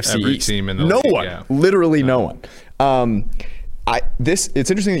the AFC Every East? team in the no league, one. Yeah. Literally no one. It's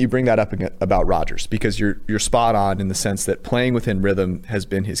interesting that you bring that up about Rodgers, because you're spot on in the sense that playing within rhythm has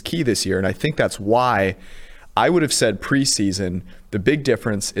been his key this year. And I think that's why I would have said preseason, the big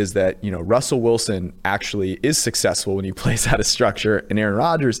difference is that, Russell Wilson actually is successful when he plays out of structure, and Aaron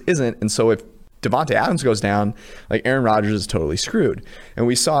Rodgers isn't. And so if Devontae Adams goes down, like, Aaron Rodgers is totally screwed. And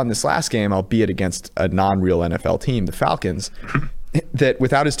we saw in this last game, albeit against a non-real NFL team, the Falcons, that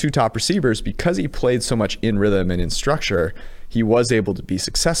without his 2 top receivers, because he played so much in rhythm and in structure, he was able to be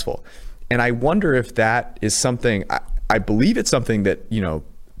successful. And I wonder if that is something, I believe it's something that,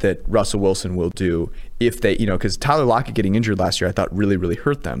 that Russell Wilson will do if they, because Tyler Lockett getting injured last year, I thought really, really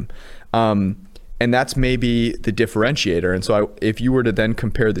hurt them. And that's maybe the differentiator. And so if you were to then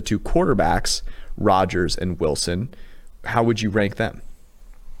compare the 2 quarterbacks, Rodgers and Wilson, how would you rank them?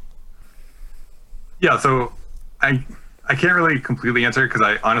 Yeah, so I can't really completely answer, because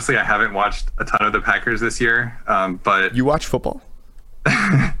I haven't watched a ton of the Packers this year. But you watch football?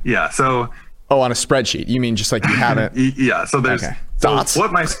 Yeah. So. Oh, on a spreadsheet. You mean just like you haven't? Yeah. So there's dots. So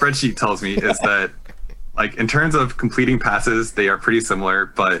what my spreadsheet tells me is that, like, in terms of completing passes, they are pretty similar,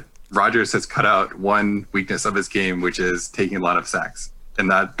 but Rodgers has cut out one weakness of his game, which is taking a lot of sacks. And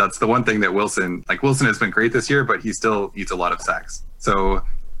that's the one thing that Wilson has been great this year, but he still eats a lot of sacks. So,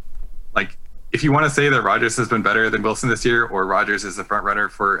 like, if you want to say that Rodgers has been better than Wilson this year, or Rodgers is the front runner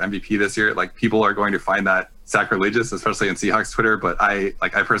for MVP this year, like, people are going to find that sacrilegious, especially in Seahawks Twitter. But I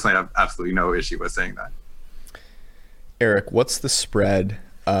personally have absolutely no issue with saying that. Eric, what's the spread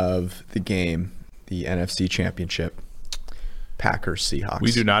of the game, the NFC Championship, Packers Seahawks?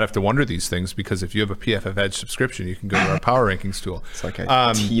 We do not have to wonder these things, because if you have a PFF Edge subscription, you can go to our power rankings tool. It's like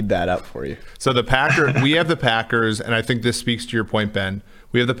I teed that up for you. So we have the Packers, and I think this speaks to your point, Ben.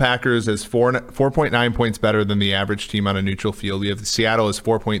 We have the Packers as 4.9 points better than the average team on a neutral field. We have the Seattle as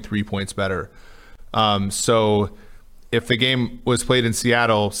 4.3 points better. So if the game was played in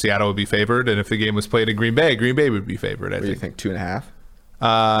Seattle, Seattle would be favored, and if the game was played in Green Bay would be favored. What do you think?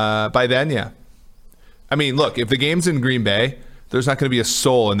 2.5? By then, yeah. I mean, look, if the game's in Green Bay, there's not going to be a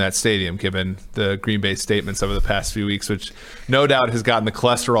soul in that stadium, given the Green Bay statements over the past few weeks, which no doubt has gotten the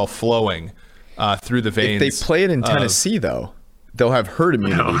cholesterol flowing through the veins. If they play it in Tennessee, though, they'll have herd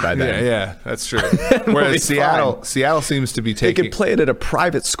immunity by then. Yeah, that's true. Whereas Seattle seems to be taking. They could play it at a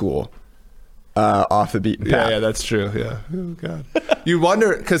private school off the beaten path. Yeah, that's true. Yeah. Oh God. You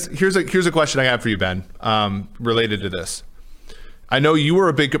wonder, because here's a question I have for you, Ben, related to this. I know you were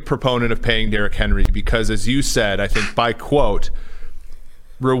a big proponent of paying Derrick Henry because, as you said, I think by quote,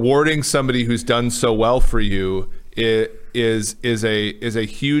 rewarding somebody who's done so well for you, is a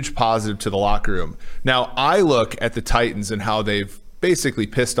huge positive to the locker room. Now, I look at the Titans and how they've basically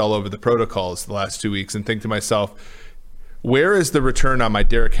pissed all over the protocols the last 2 weeks and think to myself, where is the return on my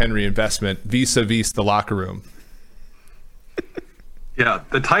Derrick Henry investment vis-a-vis the locker room? Yeah,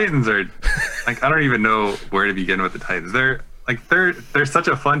 the Titans are like, I don't even know where to begin with the Titans. They're such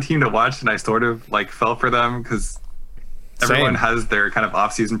a fun team to watch, and I sort of like fell for them because everyone has their kind of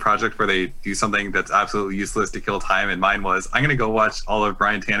off-season project where they do something that's absolutely useless to kill time, and mine was I'm going to go watch all of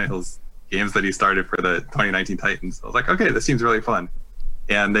Ryan Tannehill's games that he started for the 2019 Titans. I was like, okay, this seems really fun.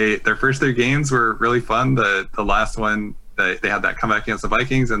 And their first 3 games were really fun. The last one, they had that comeback against the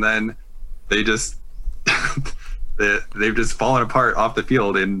Vikings, and then they just they've just fallen apart off the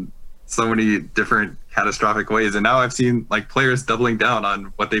field in so many different catastrophic ways. And now I've seen like players doubling down on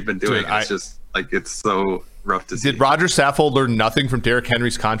what they've been doing. Dude, it's just like, it's so rough to see. Did Roger Saffold learn nothing from Derrick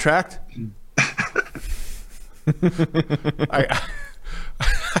Henry's contract? I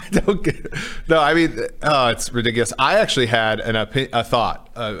don't get it. No, I mean, it's ridiculous. I actually had a thought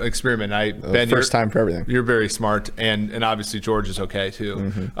experiment. Ben, first time for everything. You're very smart, and obviously George is okay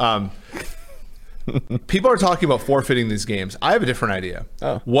too. People are talking about forfeiting these games. I have a different idea.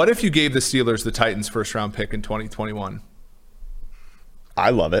 What if you gave the Steelers the Titans' first round pick in 2021?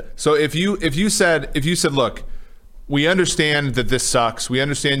 I love it. So if you said, look, we understand that this sucks. We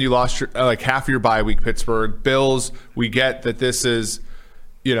understand you lost like half of your bye week, Pittsburgh. Bills, we get that this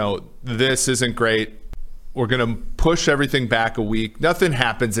isn't great. We're going to push everything back a week. Nothing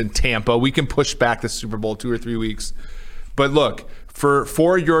happens in Tampa. We can push back the Super Bowl 2 or 3 weeks. But look,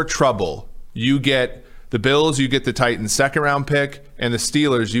 for your trouble, you get the Bills, you get the Titans' second round pick, and the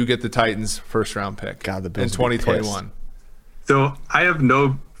Steelers, you get the Titans' first round pick. God, the Bills in 2021. So I have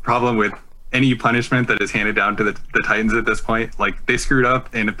no problem with any punishment that is handed down to the Titans at this point. Like, they screwed up,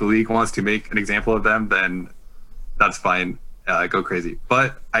 and if the league wants to make an example of them, then that's fine. Go crazy.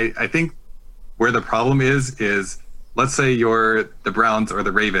 But I think where the problem is let's say you're the Browns or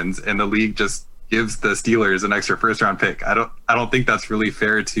the Ravens, and the league just gives the Steelers an extra first round pick. I don't think that's really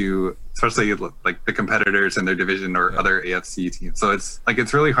fair to, especially like the competitors in their division or other AFC teams. So it's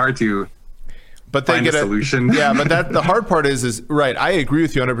really hard to find a solution. Yeah, but the hard part is right. I agree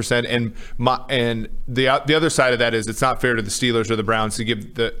with you 100%. And the other side of that is it's not fair to the Steelers or the Browns to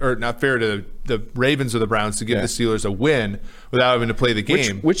give not fair to the Ravens or the Browns to give the Steelers a win without having to play the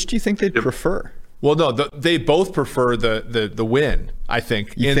game. Which do you think they'd prefer? Well, no, they both prefer the win, I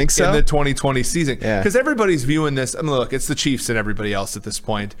think. You think so? In the 2020 season. Yeah. Because everybody's viewing this. I mean, look, it's the Chiefs and everybody else at this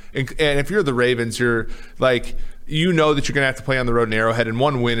point. And if you're the Ravens, you're like, you know that you're going to have to play on the road in Arrowhead, and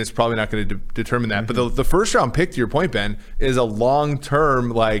one win is probably not going to determine that. Mm-hmm. But the first round pick, to your point, Ben, is a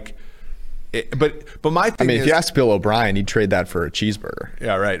long-term, like, but my thing is, if you ask Bill O'Brien, he'd trade that for a cheeseburger.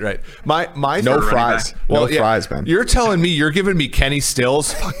 Yeah, right. My no fries. Well, no fries, man. You're telling me you're giving me Kenny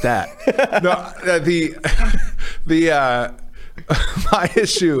Stills? Fuck that.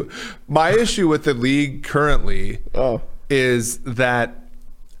 My issue with the league currently is that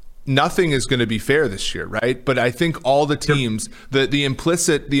nothing is going to be fair this year, right? But I think all the teams, the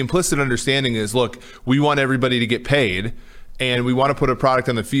implicit understanding is, look, we want everybody to get paid, and we want to put a product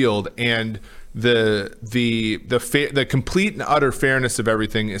on the field, and the complete and utter fairness of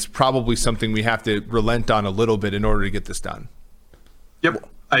everything is probably something we have to relent on a little bit in order to get this done. Yep.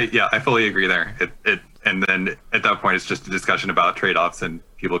 I fully agree there. And then at that point, it's just a discussion about trade-offs, and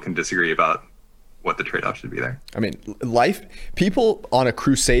people can disagree about what the trade-off should be there. I mean, people on a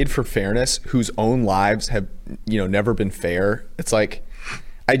crusade for fairness whose own lives have, never been fair. It's like,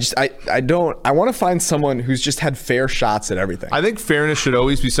 I want to find someone who's just had fair shots at everything. I think fairness should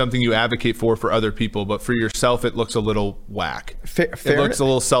always be something you advocate for other people, but for yourself, it looks a little whack. It looks a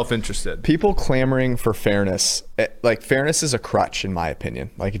little self-interested. People clamoring for fairness, fairness is a crutch, in my opinion.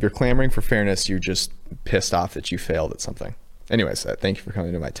 Like, if you're clamoring for fairness, you're just pissed off that you failed at something. Anyways, thank you for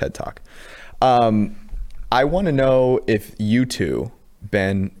coming to my TED Talk. I want to know if you two,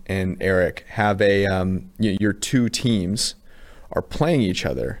 Ben and Eric, have your two teams are playing each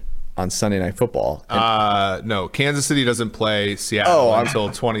other on Sunday Night Football. No, Kansas City doesn't play Seattle until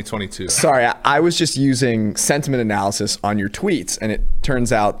 2022. Sorry, I was just using sentiment analysis on your tweets, and it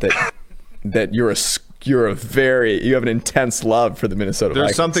turns out that you have an intense love for the Minnesota Vikings.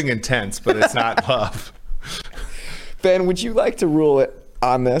 There's something intense, but it's not love. Ben, would you like to rule it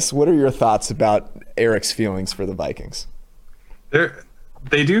on this? What are your thoughts about Eric's feelings for the Vikings?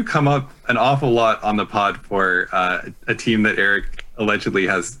 They do come up an awful lot on the pod for a team that Eric allegedly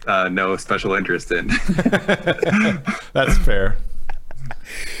has no special interest in. That's fair.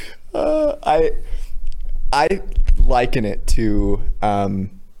 I liken it to an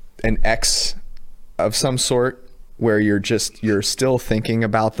ex of some sort where you're still thinking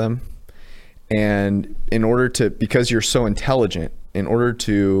about them. And because you're so intelligent, in order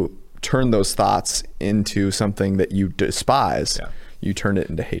to turn those thoughts into something that you despise, you turn it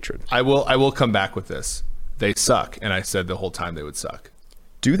into hatred. I will come back with this. They suck. And I said the whole time they would suck.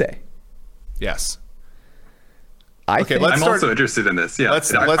 Do they? Yes. I'm also interested in this. Yeah.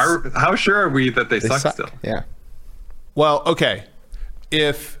 How sure are we that they suck still? Yeah. Well, okay.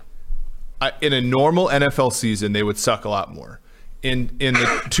 If in a normal NFL season, they would suck a lot more. In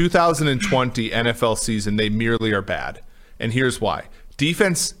the 2020 NFL season, they merely are bad. And here's why.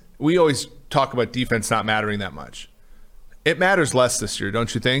 Defense, we always talk about defense not mattering that much. It matters less this year,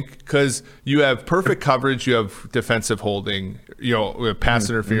 don't you think? Because you have perfect coverage, you have defensive holding, we have pass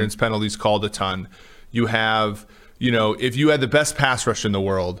interference penalties called a ton. You have, if you had the best pass rush in the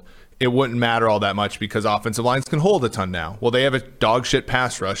world, it wouldn't matter all that much because offensive lines can hold a ton now. Well, they have a dog shit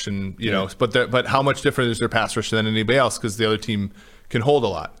pass rush, and but how much different is their pass rush than anybody else because the other team can hold a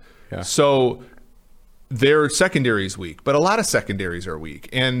lot. Yeah. So their secondary is weak, but a lot of secondaries are weak,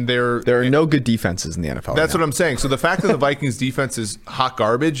 and there are no good defenses in the NFL. That's what I'm saying. So the fact that the Vikings defense is hot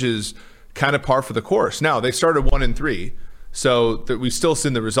garbage is kind of par for the course. Now they started 1-3, so that we've still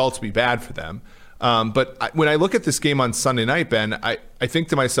seen the results be bad for them. But when I look at this game on Sunday night, Ben, I think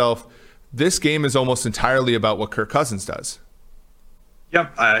to myself, this game is almost entirely about what Kirk Cousins does.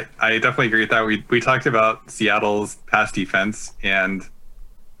 Yep, I definitely agree with that. We talked about Seattle's pass defense, and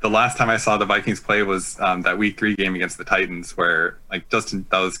the last time I saw the Vikings play was that Week 3 game against the Titans, where that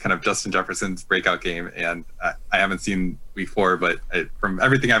was kind of Justin Jefferson's breakout game, and I haven't seen Week 4, but from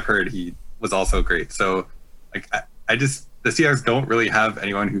everything I've heard, he was also great. So, the Seahawks don't really have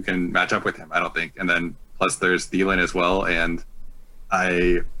anyone who can match up with him, I don't think. And then plus there's Thielen as well. And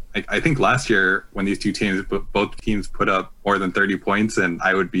I think last year when these both teams put up more than 30 points, and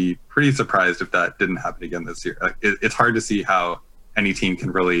I would be pretty surprised if that didn't happen again this year. It's hard to see how any team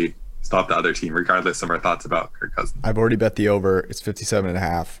can really stop the other team, regardless of our thoughts about Kirk Cousins. I've already bet the over. It's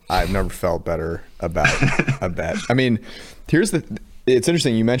 57.5. I've never felt better about a bet. I mean, it's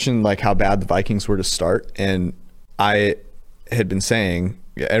interesting. You mentioned how bad the Vikings were to start, and I had been saying,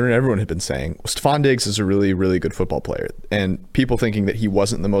 everyone had been saying, well, Stephon Diggs is a really, really good football player. And people thinking that he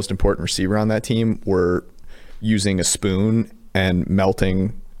wasn't the most important receiver on that team were using a spoon and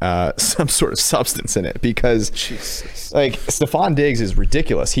melting some sort of substance in it, because Stephon Diggs is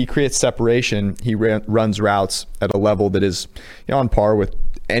ridiculous. He creates separation. He runs routes at a level that is on par with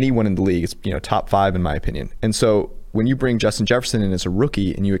anyone in the league. It's top 5 in my opinion. And so when you bring Justin Jefferson in as a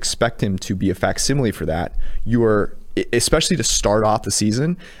rookie and you expect him to be a facsimile for that, you are, especially to start off the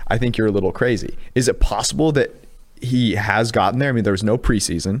season, I think you're a little crazy. Is it possible that he has gotten there? I mean, there was no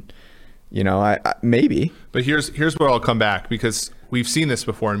preseason, maybe. But here's where I'll come back, because we've seen this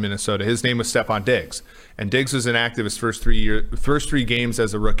before in Minnesota. His name was Stephon Diggs, and Diggs was inactive his first three games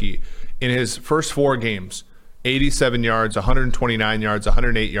as a rookie. In his first 4 games, 87 yards, 129 yards,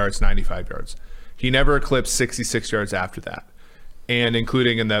 108 yards, 95 yards. He never eclipsed 66 yards after that. And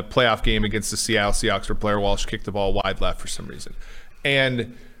including in the playoff game against the Seattle Seahawks where Blair Walsh kicked the ball wide left for some reason.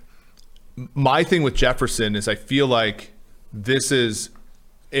 And my thing with Jefferson is I feel like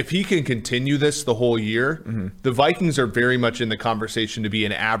if he can continue this the whole year, the Vikings are very much in the conversation to be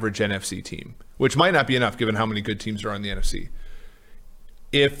an average NFC team, which might not be enough given how many good teams are in the NFC.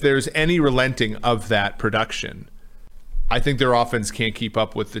 If there's any relenting of that production, I think their offense can't keep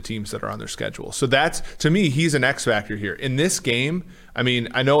up with the teams that are on their schedule. So that's, to me, he's an X factor here. In this game, I mean,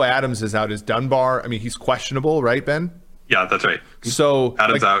 I know Adams is out. Is Dunbar, I mean, he's questionable, right, Ben? Yeah, that's right. So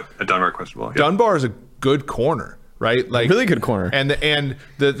Adams out, Dunbar questionable. Yeah. Dunbar is a good corner, right? Really good corner. And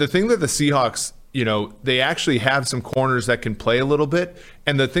the thing that the Seahawks, they actually have some corners that can play a little bit.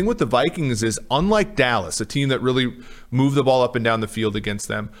 And the thing with the Vikings is, unlike Dallas, a team that really moved the ball up and down the field against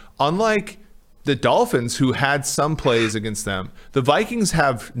them, unlike the Dolphins, who had some plays against them, the Vikings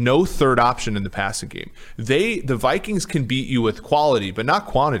have no third option in the passing game. The Vikings can beat you with quality, but not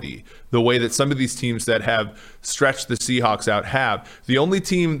quantity, the way that some of these teams that have stretched the Seahawks out have. The only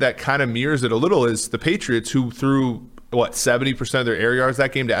team that kind of mirrors it a little is the Patriots, who threw, 70% of their air yards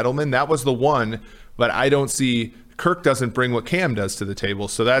that game to Edelman. That was the one, but I don't see, Kirk doesn't bring what Cam does to the table.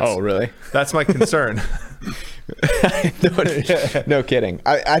 So that's my concern. No kidding.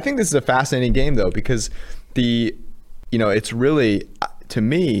 I think this is a fascinating game though, because it's really, to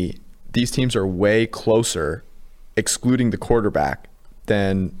me, these teams are way closer, excluding the quarterback,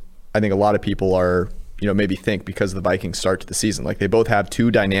 than I think a lot of people are, maybe think, because of the Vikings start to the season. They both have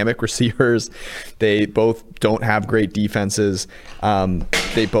 2 dynamic receivers. They both don't have great defenses.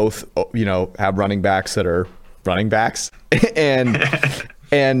 They both, have running backs that are running backs. and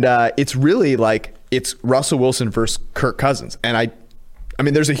it's really it's Russell Wilson versus Kirk Cousins. And I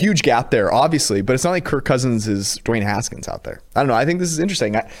mean, there's a huge gap there, obviously, but it's not like Kirk Cousins is Dwayne Haskins out there. I don't know. I think this is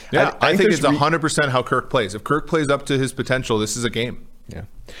interesting. I think it's 100% how Kirk plays. If Kirk plays up to his potential, this is a game. Yeah.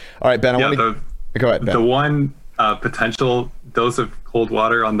 All right, Ben, go ahead, Ben. The one potential dose of cold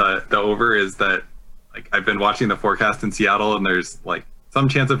water on the over is that, like, I've been watching the forecast in Seattle, and there's like some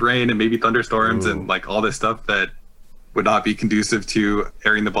chance of rain and maybe thunderstorms and like all this stuff that would not be conducive to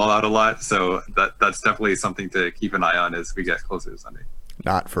airing the ball out a lot. So that's definitely something to keep an eye on as we get closer to Sunday.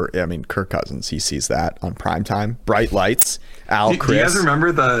 Kirk Cousins, he sees that on primetime, bright lights. Do you guys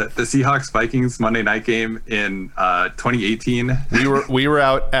remember the Seahawks-Vikings Monday night game in 2018? We were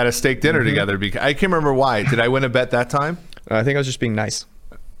out at a steak dinner together. Because I can't remember why. Did I win a bet that time? I think I was just being nice.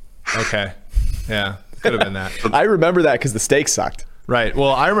 Okay. Yeah, could have been that. I remember that because the steak sucked. Right.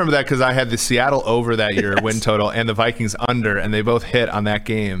 Well, I remember that because I had the Seattle over that year win total and the Vikings under, and they both hit on that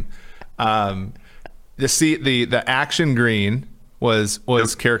game. The action green was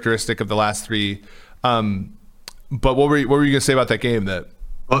characteristic of the last three. But what were you going to say about that game?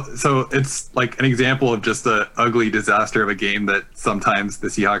 Well, so it's like an example of just the ugly disaster of a game that sometimes the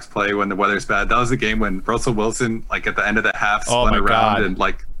Seahawks play when the weather's bad. That was the game when Russell Wilson, like at the end of the half, spun around and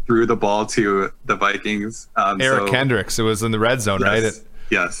like threw the ball to the Vikings. Eric Kendricks. It was in the red zone, right?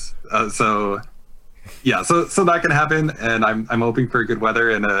 Yes. So that can happen, and I'm hoping for good weather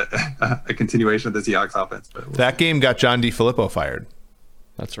and a continuation of the Seahawks offense. But that game got John DeFilippo fired.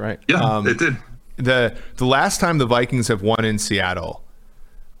 That's right. Yeah, it did. The last time the Vikings have won in Seattle,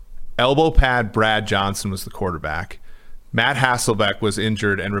 elbow pad Brad Johnson was the quarterback. Matt Hasselbeck was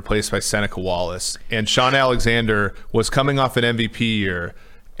injured and replaced by Seneca Wallace, and Sean Alexander was coming off an MVP year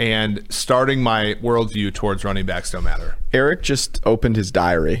and starting my worldview towards running backs don't matter. Eric just opened his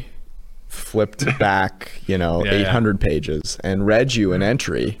diary, flipped back, 800 pages, and read you an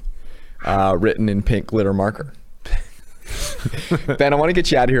entry written in pink glitter marker. Ben, I want to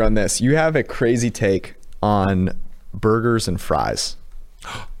get you out of here on this. You have a crazy take on burgers and fries.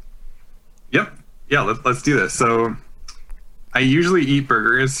 Yep. Yeah, let's do this. So I usually eat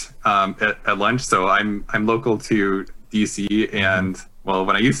burgers at lunch. So I'm local to DC, and well,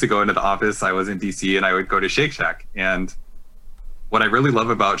 when I used to go into the office, I was in DC, and I would go to Shake Shack. And what I really love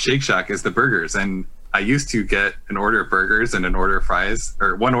about Shake Shack is the burgers. And I used to get an order of burgers and an order of fries,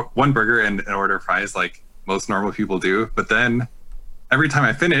 or one burger and an order of fries, like most normal people do. But then every time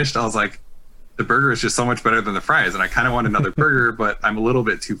I finished, I was like, the burger is just so much better than the fries, and I kind of want another burger, but I'm a little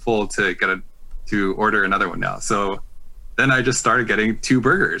bit too full to order another one now. So then I just started getting 2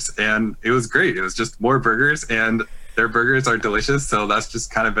 burgers, and it was great. It was just more burgers, and their burgers are delicious. So that's just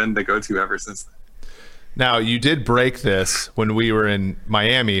kind of been the go-to ever since then. Now, you did break this when we were in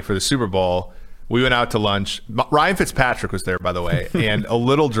Miami for the Super Bowl. We went out to lunch. Ryan Fitzpatrick was there, by the way, and a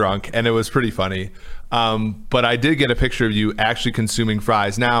little drunk, and it was pretty funny. But I did get a picture of you actually consuming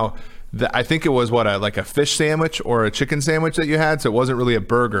fries. Now, I think it was like a fish sandwich or a chicken sandwich that you had, so it wasn't really a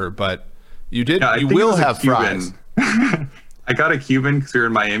burger, but you did. Yeah, you will have fries. I got a Cuban because we were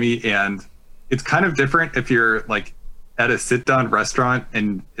in Miami, and it's kind of different if you're like at a sit-down restaurant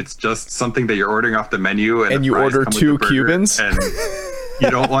and it's just something that you're ordering off the menu, and you order 2 Cubans, and you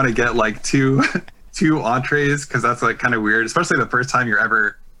don't want to get like two entrees because that's like kind of weird, especially the first time you're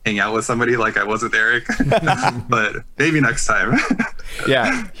ever hang out with somebody like I was with Eric. But maybe next time.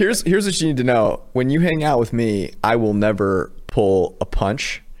 Yeah, here's what you need to know. When you hang out with me, I will never pull a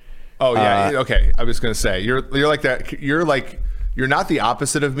punch. Oh yeah, okay. I was gonna say you're like that. You're not the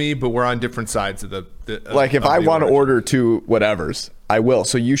opposite of me, but we're on different sides of the like if I want to order 2 whatevers, I will.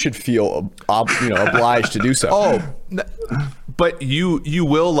 So you should feel obliged to do so. Oh, but you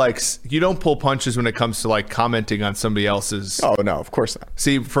will you don't pull punches when it comes to like commenting on somebody else's. Oh no, of course not.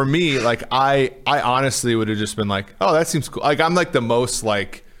 See, for me, like I honestly would have just been like, oh, that seems cool. Like I'm like the most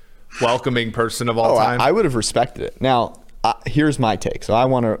like welcoming person of all time. I would have respected it. Now, here's my take. So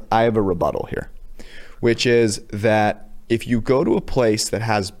I have a rebuttal here, which is that if you go to a place that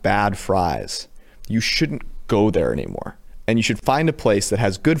has bad fries, you shouldn't go there anymore. And you should find a place that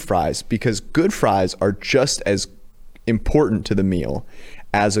has good fries, because good fries are just as important to the meal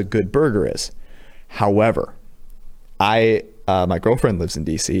as a good burger is. However, my girlfriend lives in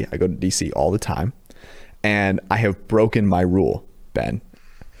DC. I go to DC all the time, and I have broken my rule, Ben.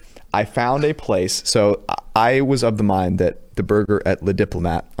 I found a place. So I was of the mind that the burger at Le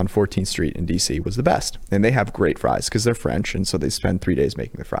Diplomat on 14th Street in DC was the best. And they have great fries because they're French, and so they spend 3 days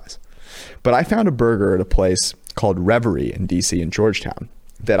making the fries. But I found a burger at a place called Reverie in DC in Georgetown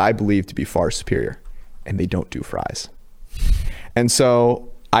that I believe to be far superior, and they don't do fries. And so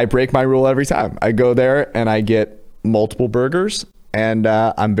I break my rule every time. I go there and I get multiple burgers, and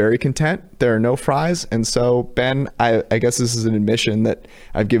I'm very content. There are no fries. And so, Ben, I guess this is an admission that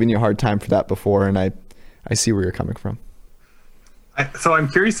I've given you a hard time for that before, and I see where you're coming from. So I'm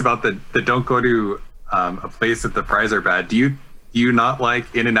curious about the don't go to a place that the fries are bad. Do you not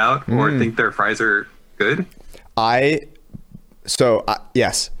like In-N-Out or think their fries are good?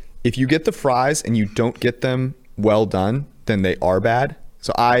 Yes. If you get the fries and you don't get them well done, then they are bad.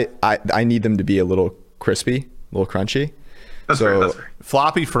 So I need them to be a little crispy, a little crunchy. That's fair.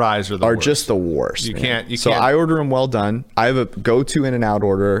 Floppy fries are just the worst. You can't. So I order them well done. I have a go-to In-N-Out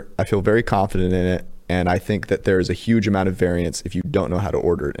order. I feel very confident in it, and I think that there is a huge amount of variance if you don't know how to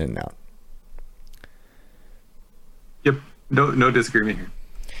order it In-N-Out. Yep. No disagreement here.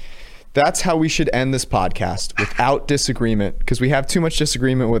 That's how we should end this podcast, without disagreement, because we have too much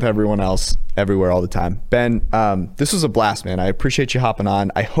disagreement with everyone else everywhere all the time. Ben, this was a blast, man. I appreciate you hopping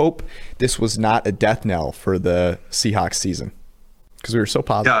on. I hope this was not a death knell for the Seahawks season, because we were so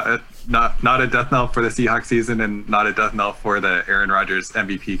positive. Yeah, not a death knell for the Seahawks season, and not a death knell for the Aaron Rodgers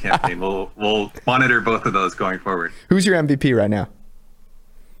MVP campaign. We'll monitor both of those going forward. Who's your MVP right now?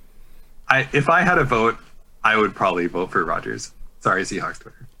 If I had a vote, I would probably vote for Rodgers. Sorry, Seahawks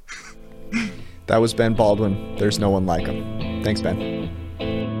Twitter. That was Ben Baldwin. There's no one like him. Thanks, Ben.